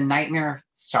the Nightmare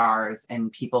stars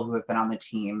and people who have been on the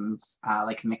teams,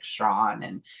 like Mick Strawn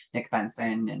and Nick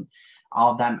Benson and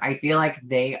all of them. I feel like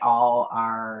they all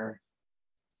are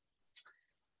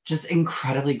just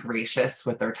incredibly gracious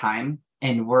with their time,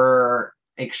 and we're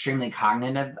extremely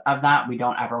cognitive of that. We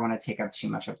don't ever want to take up too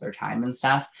much of their time and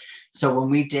stuff. So when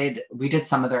we did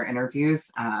some of their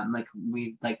interviews,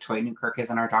 like Toy Newkirk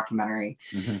is in our documentary,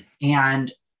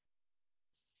 and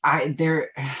I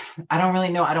don't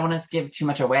really know. I don't want to give too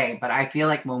much away, but I feel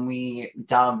like when we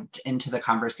delved into the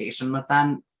conversation with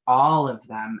them, all of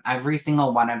them, every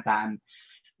single one of them,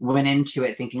 went into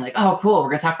it thinking like, oh, cool, we're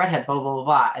gonna talk redheads, blah blah blah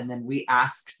blah. And then we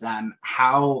asked them,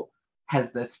 how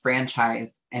has this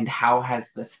franchise and how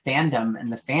has this fandom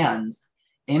and the fans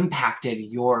impacted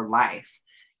your life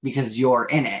because you're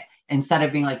in it? Instead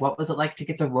of being like, what was it like to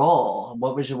get the role?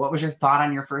 What was your thought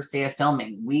on your first day of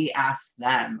filming? We asked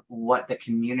them what the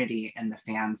community and the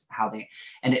fans,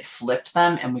 and it flipped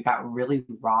them, and we got really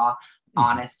raw,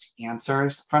 honest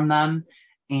answers from them.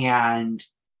 And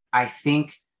I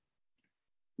think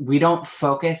we don't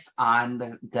focus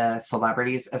on the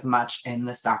celebrities as much in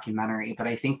this documentary, but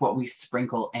I think what we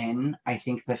sprinkle in, I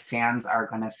think the fans are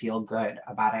going to feel good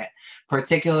about it.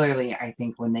 Particularly, I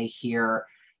think when they hear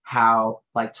how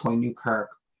like Toy Newkirk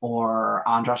or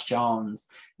Andras Jones,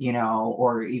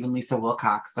 or even Lisa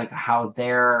Wilcox, like how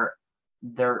their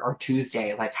or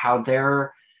Tuesday, like how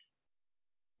their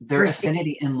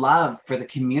affinity and love for the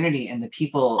community and the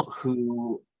people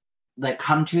who like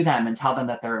come to them and tell them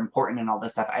that they're important and all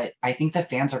this stuff. I think the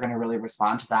fans are going to really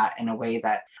respond to that in a way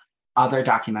that other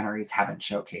documentaries haven't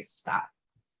showcased that.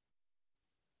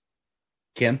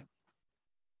 Kim?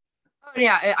 Oh,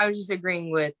 yeah, I was just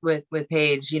agreeing with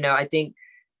Paige. I think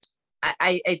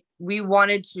we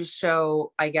wanted to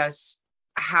show, I guess,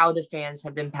 how the fans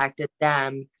have impacted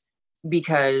them,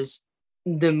 because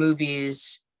the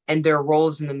movies and their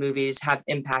roles in the movies have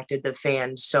impacted the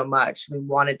fans so much. We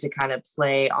wanted to kind of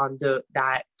play on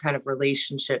that kind of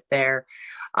relationship there.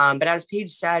 But as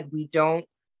Paige said, we don't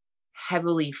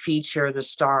heavily feature the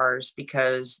stars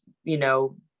because,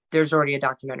 there's already a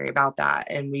documentary about that.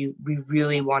 And we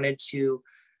really wanted to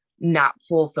not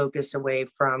pull focus away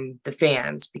from the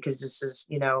fans, because this is,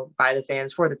 by the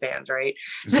fans for the fans, right?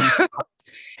 So,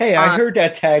 hey, I heard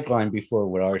that tagline before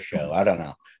with our show. I don't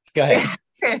know. Go ahead.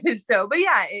 So, but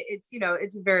yeah, it's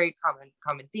a very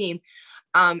common theme.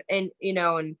 And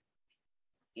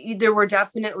there were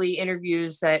definitely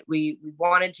interviews that we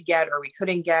wanted to get or we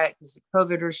couldn't get because of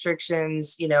COVID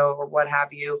restrictions, or what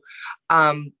have you.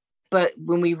 But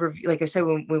when we like I said,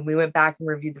 when we went back and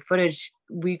reviewed the footage,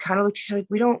 we kind of looked at each other like,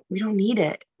 we don't need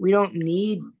it. We don't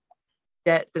need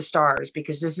the stars,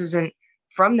 because this isn't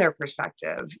from their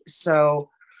perspective. So,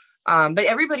 but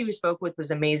everybody we spoke with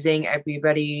was amazing.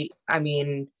 Everybody, I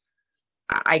mean,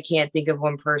 I can't think of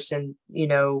one person,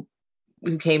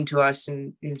 who came to us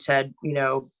and said,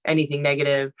 anything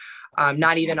negative.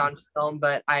 Not even on film,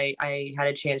 but I had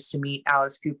a chance to meet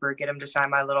Alice Cooper, get him to sign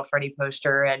my Little Freddy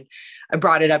poster, and I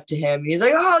brought it up to him. He's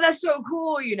like, "Oh, that's so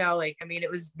cool!"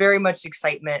 It was very much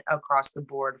excitement across the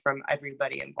board from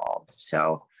everybody involved.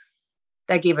 So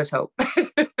that gave us hope.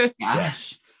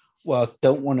 Yes. Well,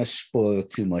 don't want to spoil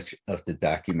too much of the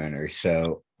documentary,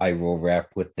 so I will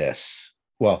wrap with this.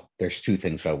 Well, there's two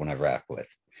things I want to wrap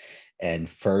with. And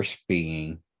first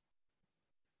being,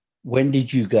 when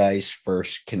did you guys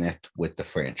first connect with the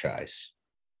franchise?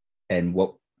 And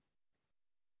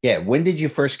when did you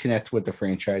first connect with the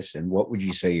franchise? And what would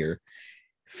you say your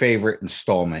favorite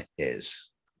installment is?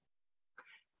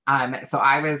 So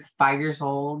I was 5 years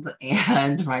old,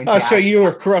 and my dad. Oh, so you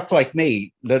were corrupt like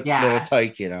me, little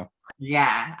tyke,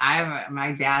 Yeah,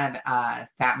 my dad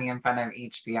sat me in front of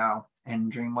HBO, and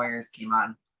Dream Warriors came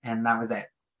on, and that was it.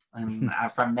 And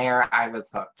from there, I was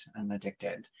hooked and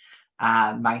addicted.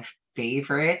 My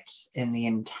favorite in the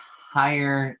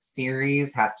entire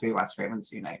series has to be Wes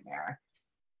Craven's New Nightmare.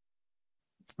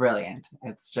 It's brilliant.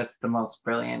 It's just the most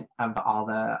brilliant of all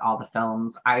the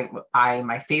films.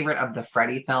 My favorite of the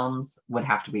Freddy films would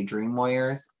have to be Dream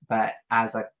Warriors, but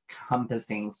as a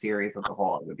encompassing series as a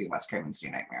whole, it would be Wes Craven's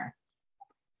New Nightmare.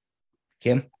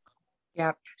 Kim?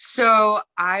 Yeah. So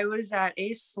I was at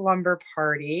a slumber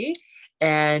party,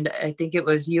 and I think it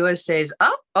was USA's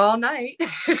Up All Night,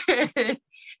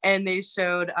 and they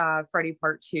showed Freddy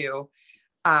Part 2.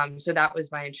 So that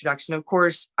was my introduction. Of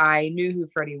course, I knew who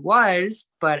Freddy was,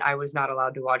 but I was not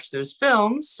allowed to watch those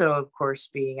films. So, of course,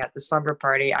 being at the slumber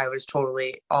party, I was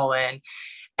totally all in.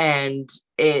 And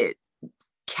it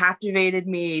captivated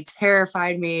me,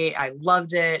 terrified me. I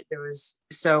loved it.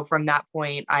 So from that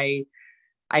point, I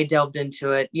delved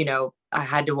into it. I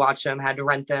had to watch them, had to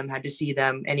rent them, had to see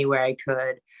them anywhere I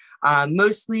could.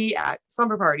 Mostly at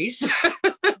slumber parties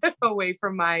away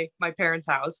from my parents'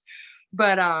 house.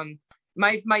 But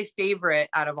my favorite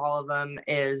out of all of them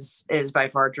is by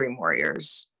far Dream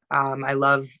Warriors. I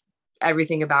love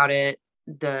everything about it.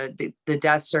 The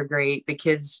deaths are great. The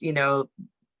kids,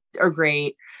 are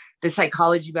great. The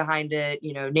psychology behind it,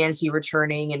 Nancy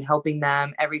returning and helping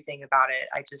them, everything about it,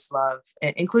 I just love,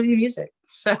 including the music.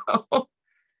 So,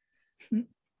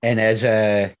 and as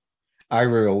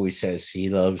Ira always says, he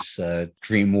loves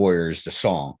Dream Warriors, the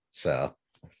song. So,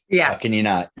 yeah, how can you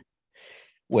not?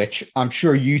 Which I'm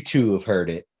sure you two have heard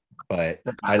it, but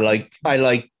I love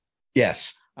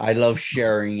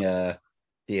sharing the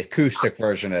acoustic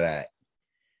version of that.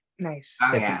 Nice.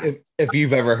 If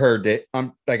you've ever heard it,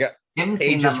 I'm like, haven't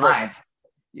seen them live.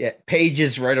 Yeah,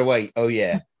 Pages right away. Oh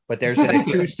yeah, but there's an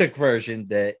acoustic version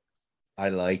that I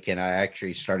like, and I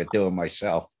actually started doing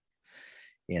myself.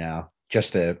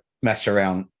 Just to mess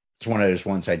around. It's one of those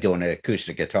ones I do on an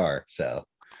acoustic guitar. So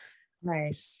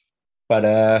nice.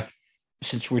 But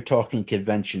since we're talking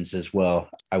conventions as well,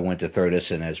 I want to throw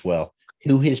this in as well.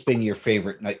 Who has been your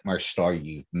favorite Nightmare star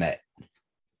you've met?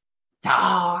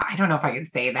 Oh, I don't know if I can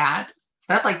say that.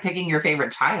 That's like picking your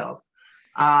favorite child.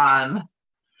 Don't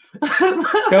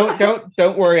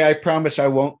worry. I promise I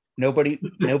won't. Nobody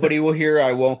will hear.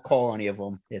 I won't call any of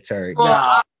them. It's all right.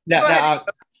 Well,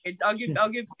 I'll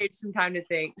give Paige some time to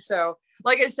think. So,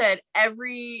 like I said,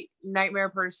 every Nightmare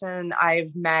person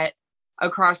I've met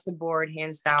across the board,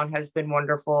 hands down, has been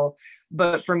wonderful.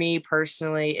 But for me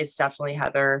personally, it's definitely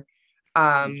Heather.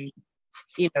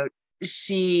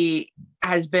 She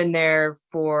has been there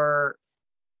for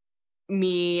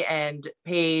me and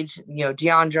Paige,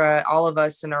 Deandra, all of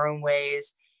us in our own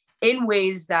ways, in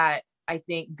ways that I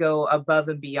think go above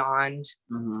and beyond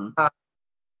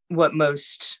what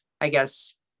most, I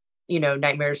guess,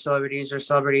 Nightmare celebrities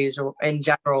or in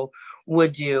general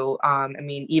would do.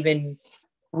 Even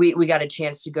we got a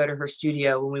chance to go to her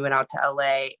studio when we went out to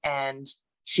LA, and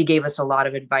she gave us a lot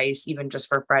of advice, even just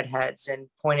for Fred heads, and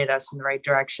pointed us in the right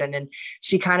direction. And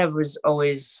she kind of was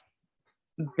always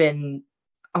been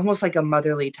almost like a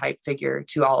motherly type figure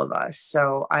to all of us.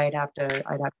 So I'd have to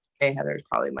say Heather's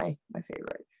probably my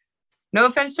favorite. No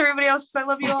offense to everybody else, because I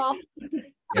love you all.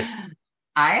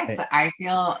 I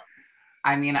feel,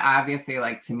 obviously,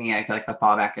 like, to me, I feel like the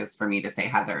fallback is for me to say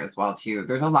Heather as well too.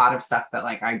 There's a lot of stuff that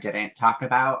like I didn't talk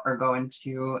about or go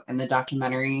into in the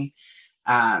documentary.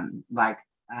 10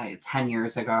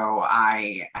 years ago,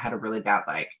 I had a really bad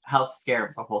health scare. It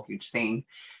was a whole huge thing.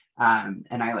 And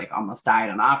I almost died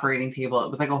on the operating table. It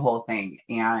was a whole thing.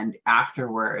 And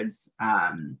afterwards,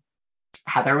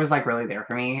 Heather was really there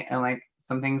for me. And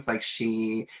some things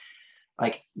she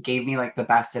gave me the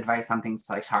best advice on things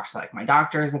to talk to my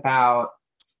doctors about.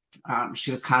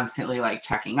 She was constantly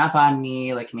checking up on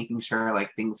me, making sure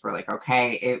things were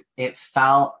okay. It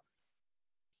felt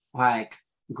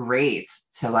great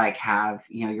to have,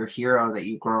 your hero that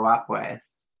you grow up with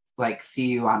see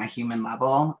you on a human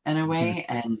level in a way.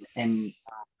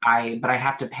 But I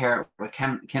have to pair it with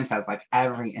Kim says,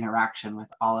 every interaction with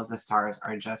all of the stars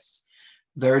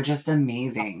they're just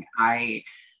amazing.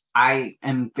 I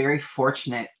am very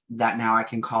fortunate that now I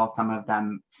can call some of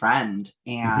them friend,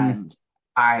 and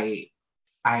I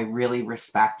really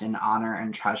respect and honor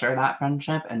and treasure that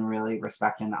friendship, and really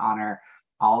respect and honor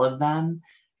all of them.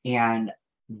 And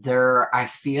I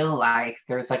feel like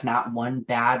there's like not one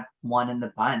bad one in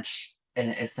the bunch,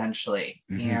 and essentially,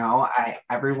 you know,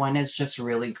 everyone is just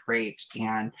really great,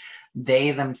 and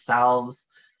they themselves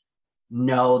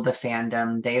know the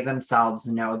fandom, they themselves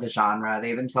know the genre,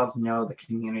 they themselves know the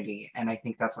community, and I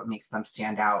think that's what makes them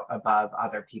stand out above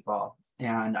other people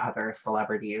and other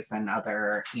celebrities and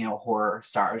other, you know, horror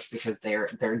stars, because they're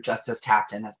just as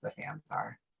tapped in as the fans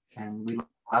are, and we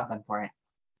love them for it.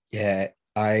 Yeah,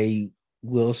 I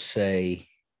will say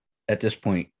at this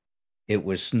point, it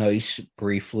was nice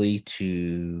briefly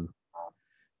to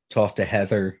talk to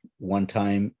Heather one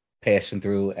time passing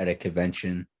through at a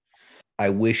convention. I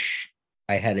wish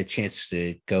I had a chance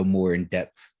to go more in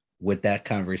depth with that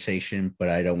conversation, but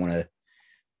I don't want to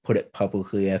put it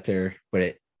publicly out there.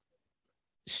 But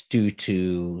it's due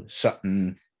to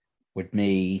something with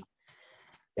me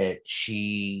that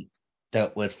she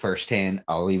dealt with firsthand.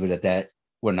 I'll leave it at that.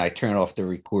 When I turn off the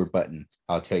record button,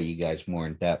 I'll tell you guys more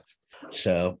in depth.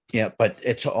 So, yeah, but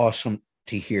it's awesome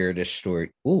to hear this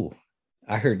story. Ooh,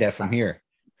 I heard that from here.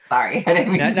 Sorry. I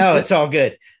didn't mean no, it's all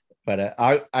good. But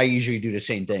I usually do the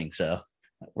same thing, so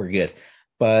we're good.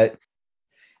 But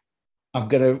I'm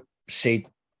going to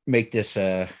make this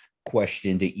a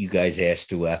question that you guys asked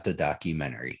throughout the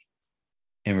documentary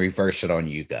and reverse it on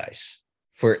you guys,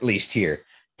 for at least here,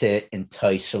 to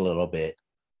entice a little bit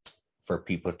for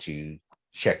people to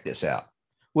check this out.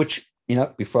 Which, you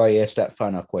know, before I ask that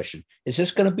final question, is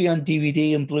this going to be on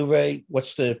DVD and Blu-ray?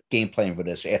 What's the game plan for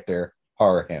this after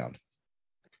Horror Hound?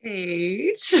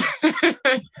 Age.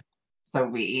 So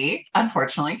we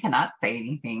unfortunately cannot say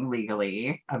anything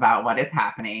legally about what is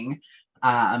happening.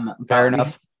 Fair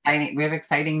enough. We have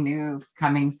exciting news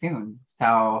coming soon.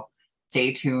 So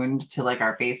stay tuned to like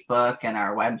our Facebook and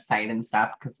our website and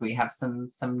stuff, because we have some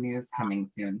news coming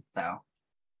soon. So,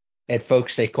 and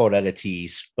folks, they call that a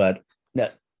tease, but no,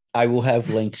 I will have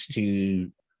links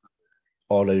to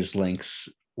all those links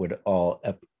with all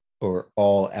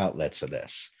outlets of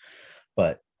this.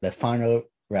 But the final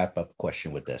wrap-up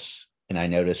question with this, and I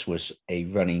know this was a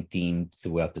running theme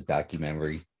throughout the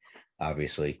documentary,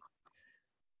 obviously.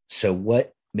 So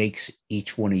what makes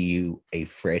each one of you a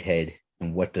Fredhead,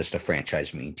 and what does the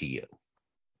franchise mean to you?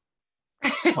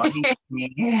 What makes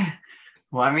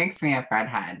me a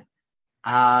Fredhead?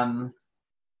 I'm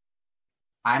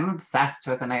obsessed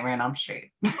with A Nightmare on Elm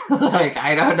Street. Like,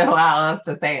 I don't know how else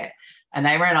to say it. A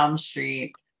Nightmare on Elm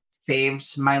Street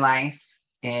saved my life.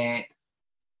 It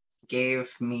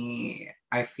gave me,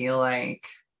 I feel like,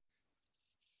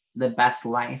 the best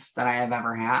life that I have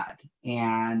ever had.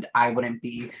 And I wouldn't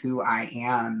be who I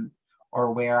am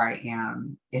or where I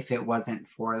am if it wasn't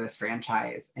for this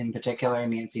franchise, in particular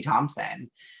Nancy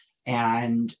Thompson.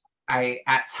 And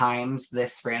at times,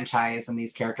 this franchise and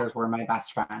these characters were my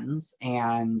best friends,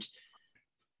 and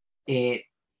it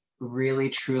really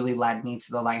truly led me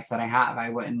to the life that I have. I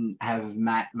wouldn't have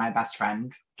met my best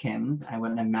friend Kim, I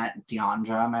wouldn't have met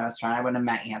Deandra, my best friend, I wouldn't have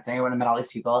met Anthony, I wouldn't have met all these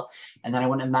people, and then I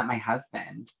wouldn't have met my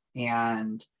husband.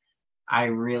 And I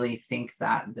really think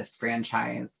that this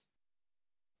franchise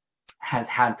has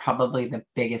had probably the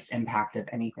biggest impact of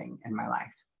anything in my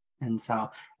life. And so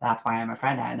that's why I'm a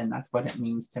Fredhead, and that's what it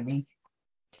means to me.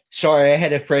 Sorry, I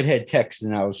had a Fredhead text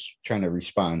and I was trying to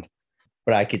respond,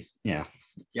 but I could, yeah.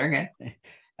 You're good.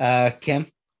 Kim?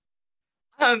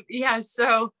 Yeah,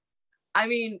 so, I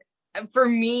mean, for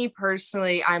me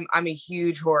personally, I'm a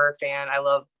huge horror fan. I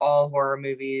love all horror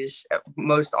movies,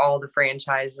 most all the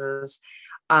franchises.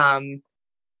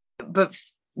 But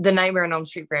the Nightmare on Elm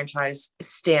Street franchise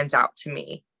stands out to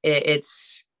me.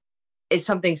 It's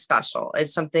something special.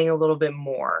 It's something a little bit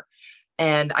more.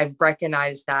 And I've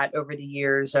recognized that over the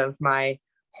years of my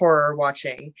horror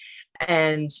watching.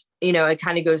 And, you know, it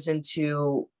kind of goes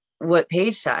into what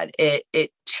Paige said.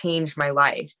 It changed my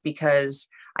life, because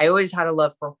I always had a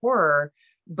love for horror,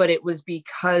 but it was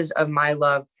because of my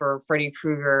love for Freddy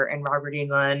Krueger and Robert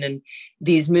Englund and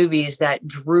these movies that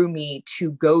drew me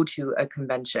to go to a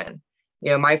convention.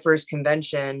 You know, my first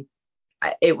convention,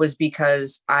 it was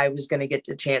because I was going to get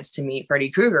the chance to meet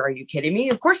Freddy Krueger. Are you kidding me?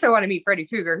 Of course I want to meet Freddy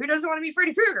Krueger. Who doesn't want to meet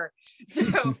Freddy Krueger?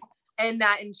 So, and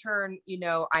that in turn, you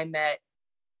know, I met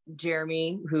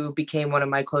Jeremy, who became one of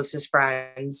my closest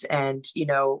friends. And, you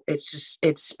know,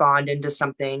 it spawned into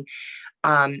something.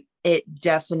 It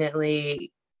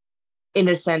definitely, in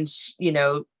a sense, you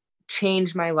know,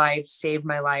 changed my life, saved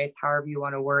my life, however you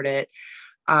want to word it.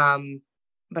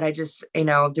 But I just, you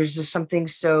know, there's just something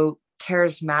so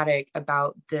charismatic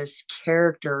about this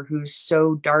character who's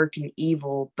so dark and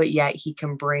evil, but yet he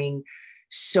can bring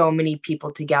so many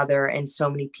people together and so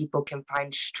many people can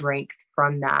find strength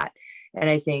from that. And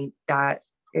I think that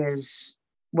is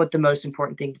what the most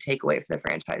important thing to take away from the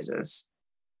franchise is.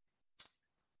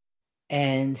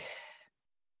 And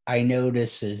I know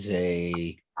this is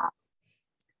a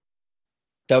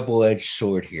double-edged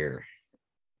sword here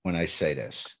when I say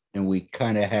this, and we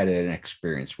kind of had an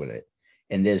experience with it.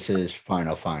 And this is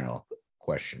final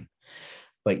question.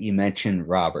 But you mentioned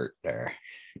Robert there.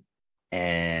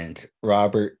 And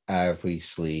Robert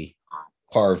obviously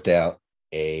carved out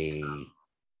a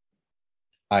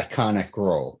iconic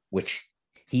role, which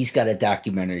he's got a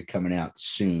documentary coming out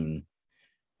soon,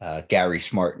 Gary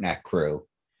Smart and that crew,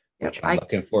 which I'm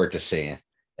looking forward to seeing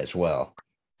as well.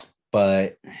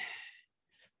 But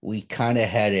we kind of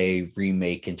had a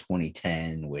remake in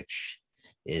 2010, which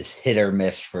is hit or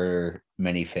miss for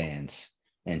many fans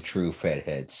and true Fed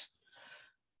heads.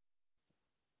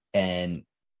 And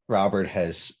Robert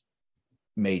has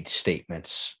made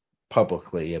statements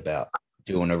publicly about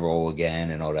doing a role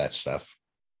again and all that stuff.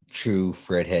 True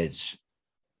Fred heads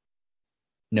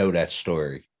know that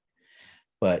story.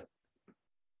 But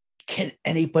can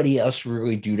anybody else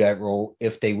really do that role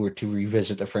if they were to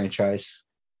revisit the franchise?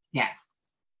 Yes.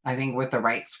 I think with the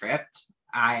right script,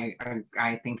 I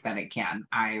think that it can.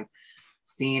 I've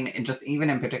seen, just even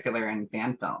in particular in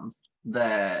fan films,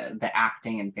 the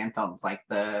acting in fan films like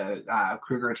the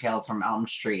Krueger Tales from Elm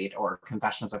Street or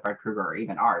Confessions of Fred Krueger, or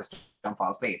even ours, Don't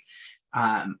Fall Asleep.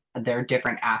 There are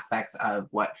different aspects of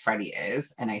what Freddy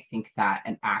is, and I think that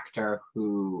an actor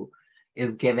who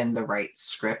is given the right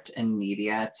script and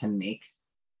media to make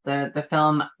the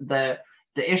film, the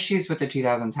issues with the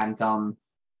 2010 film,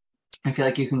 I feel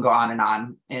like you can go on and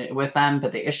on with them,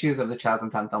 but the issues of the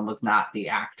 2010 film was not the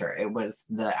actor. It was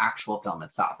the actual film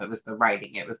itself. It was the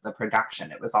writing. It was the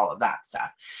production. It was all of that stuff.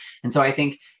 And so I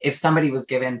think if somebody was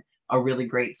given a really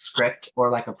great script or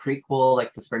like a prequel,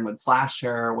 like the Springwood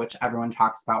Slasher, which everyone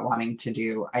talks about wanting to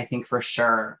do, I think for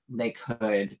sure they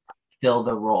could fill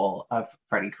the role of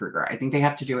Freddy Krueger. I think they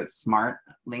have to do it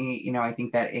smartly. You know, I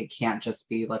think that it can't just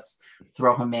be, let's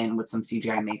throw him in with some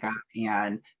CGI makeup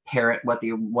and parrot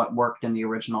what worked in the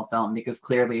original film, because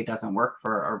clearly it doesn't work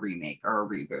for a remake or a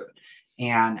reboot.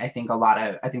 And I think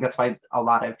that's why a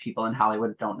lot of people in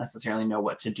Hollywood don't necessarily know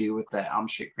what to do with the Elm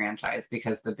Street franchise,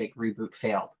 because the big reboot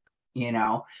failed. You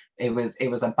know, it was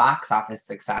a box office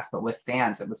success, but with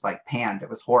fans, it was like panned. It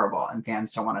was horrible, and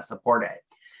fans don't want to support it.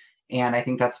 And I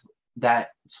think that's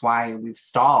why we've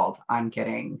stalled on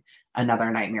getting another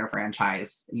Nightmare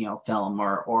franchise, you know, film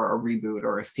or a reboot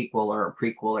or a sequel or a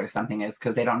prequel or something, is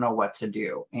because they don't know what to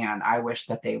do. And I wish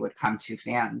that they would come to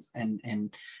fans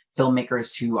and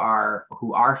filmmakers who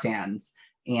are fans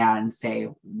and say,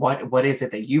 what is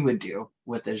it that you would do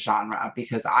with this genre?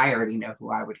 Because I already know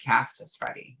who I would cast as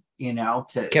Freddy, you know,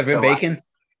 Kevin Bacon.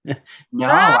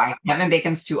 Kevin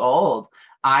Bacon's too old.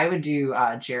 I would do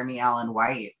Jeremy Allen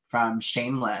White from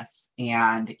Shameless,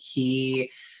 and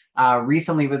he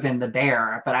recently was in The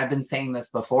Bear, but I've been saying this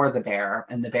before The Bear,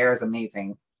 and The Bear is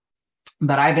amazing.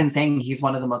 But I've been saying he's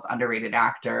one of the most underrated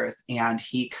actors, and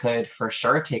he could for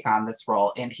sure take on this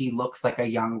role, and he looks like a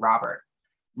young Robert.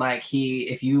 Like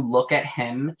if you look at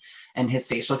him and his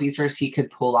facial features, he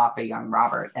could pull off a young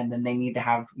Robert, and then they need to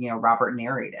have, you know, Robert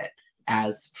narrate it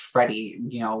as Freddy,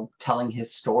 you know, telling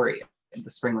his story, the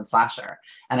Springwood Slasher.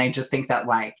 And I just think that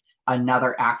like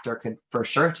another actor could for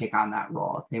sure take on that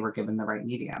role if they were given the right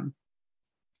medium.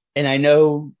 And I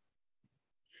know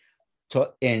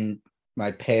in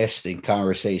my past in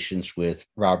conversations with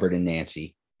Robert and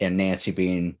Nancy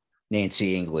being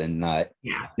Nancy England, not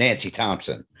Nancy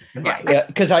Thompson. Yeah,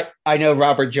 because I know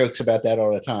Robert jokes about that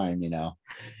all the time, you know.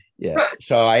 Yeah.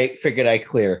 So I figured I'd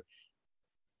clear.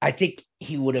 I think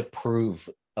he would approve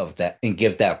of that and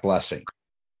give that blessing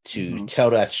to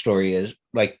tell that story as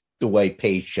like the way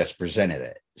Paige just presented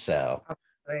it. So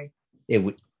it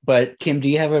would. But Kim, do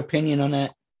you have an opinion on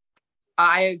that?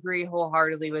 I agree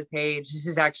wholeheartedly with Paige. This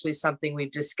is actually something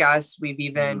we've discussed. We've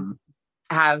even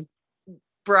have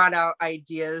brought out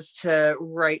ideas to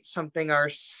write something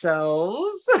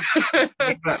ourselves.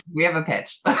 we have a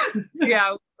pitch.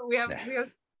 Yeah, we have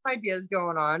some ideas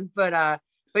going on, but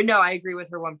no, I agree with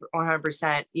her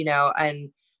 100%. You know, and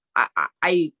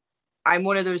I'm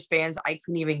one of those fans. I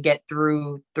couldn't even get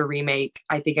through the remake.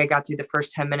 I think I got through the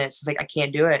first 10 minutes. It's like I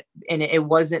can't do it, and it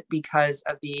wasn't because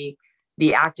of the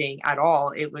acting at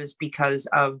all. It was because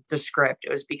of the script.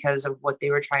 It was because of what they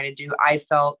were trying to do. I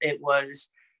felt it was,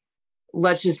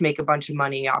 let's just make a bunch of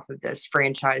money off of this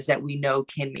franchise that we know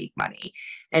can make money.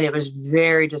 And it was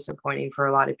very disappointing for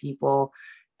a lot of people.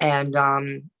 And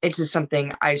it's just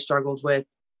something I struggled with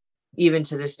even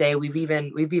to this day. We've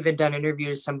even done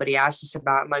interviews somebody asked us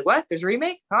about. I'm like, what? There's a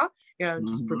remake? Huh?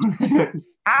 Just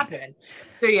happen.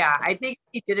 So yeah, I think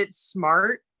he did it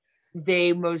smart.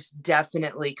 They most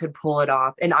definitely could pull it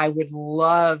off. And I would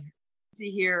love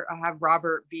to have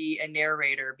Robert be a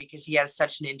narrator because he has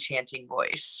such an enchanting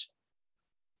voice.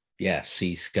 Yes,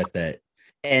 he's got that.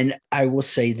 And I will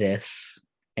say this,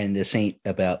 and this ain't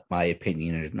about my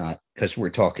opinion or not, because we're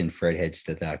talking Fred Heads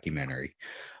the documentary,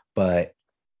 but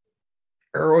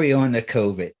early on the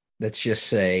COVID, let's just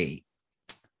say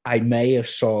I may have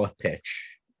saw a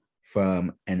pitch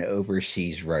from an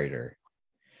overseas writer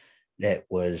that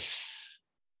was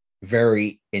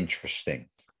very interesting.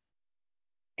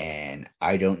 And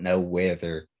I don't know where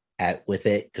they're at with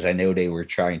it, because I know they were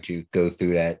trying to go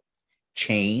through that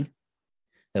chain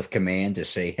of command to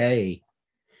say, hey,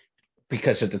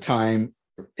 because at the time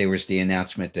there was the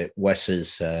announcement that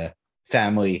Wes's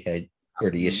family had,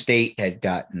 or the estate had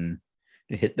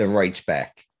hit the rights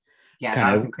back. Yeah,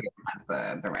 Jonathan Craven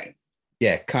has the rights.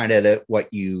 Yeah, kind of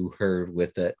what you heard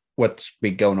with what's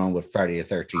been going on with Friday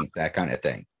the 13th, that kind of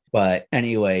thing. But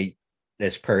anyway,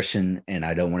 this person, and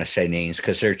I don't want to say names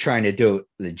because they're trying to do it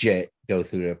legit, go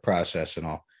through the process and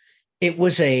all. It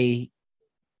was a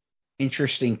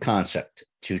interesting concept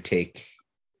to take.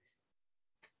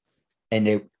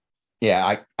 And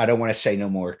I don't want to say no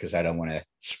more because I don't want to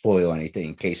spoil anything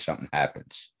in case something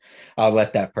happens. I'll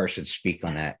let that person speak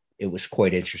on that. It was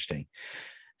quite interesting.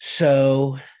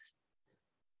 So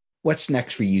what's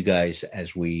next for you guys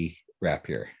as we wrap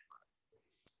here?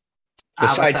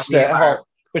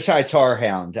 Besides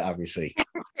Harhound, obviously.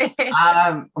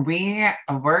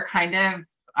 We're kind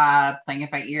of playing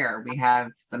it by ear. We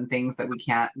have some things that we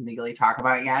can't legally talk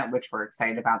about yet, which we're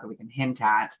excited about that we can hint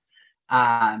at.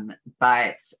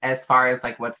 But as far as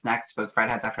like what's next with Fred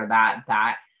Heads after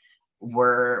that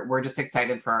we're just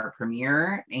excited for our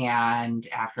premiere, and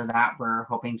after that we're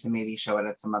hoping to maybe show it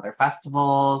at some other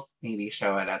festivals, maybe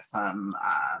show it at some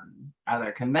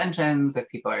other conventions if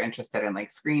people are interested in like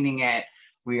screening it.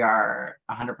 We are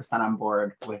 100% on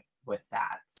board with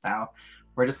that, so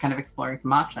we're just kind of exploring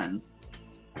some options.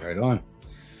 Right on.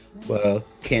 Well,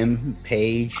 Kim,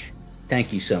 Paige,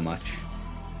 thank you so much.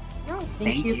 No,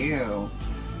 thank you.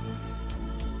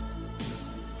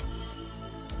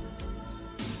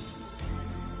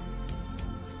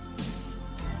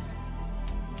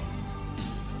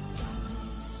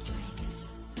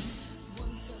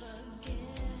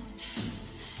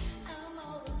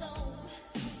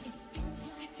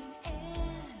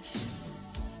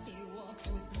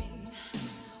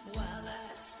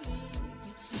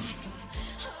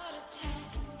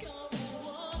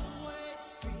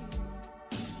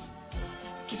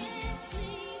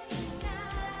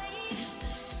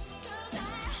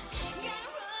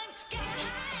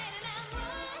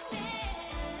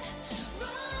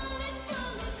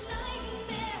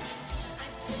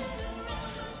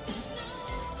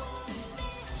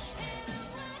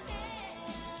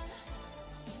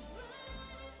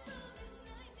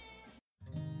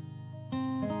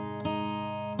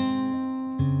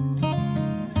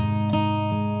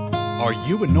 Are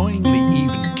you annoyingly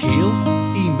even keel?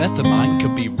 E-methamine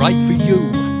could be right for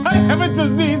you. I have a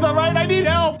disease, alright? I need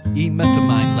help!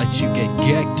 E-methamine lets you get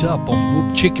gagged up on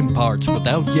whooped chicken parts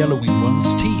without yellowing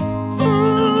one's teeth.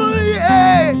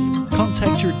 Yeah!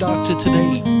 Contact your doctor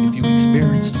today if you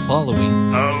experience the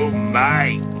following. Oh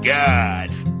my God!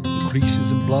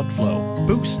 Increases in blood flow,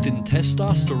 boost in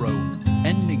testosterone,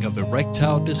 ending of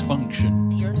erectile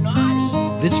dysfunction. You're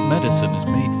naughty! This medicine is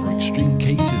made for extreme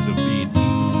cases of being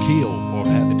even keel or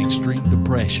having extreme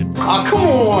depression. Oh, come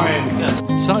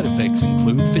on! Side effects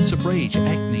include fits of rage,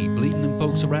 acne, bleeding in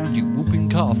folks around you, whooping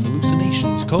cough,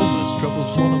 hallucinations, comas, trouble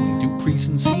swallowing, decrease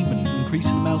in semen,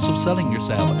 increasing amounts of selling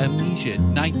yourself, amnesia,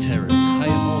 night terrors, higher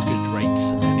mortgage rates,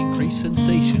 and increased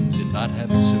sensations in not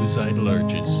having suicidal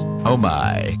urges. Oh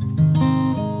my.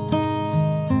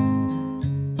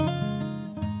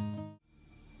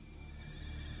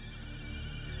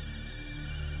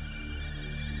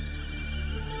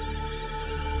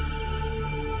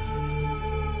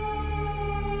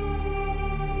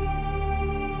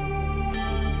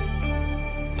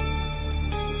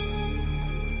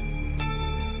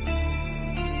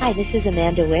 Hi, this is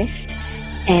Amanda Wist,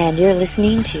 and you're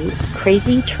listening to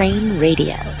Crazy Train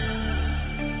Radio.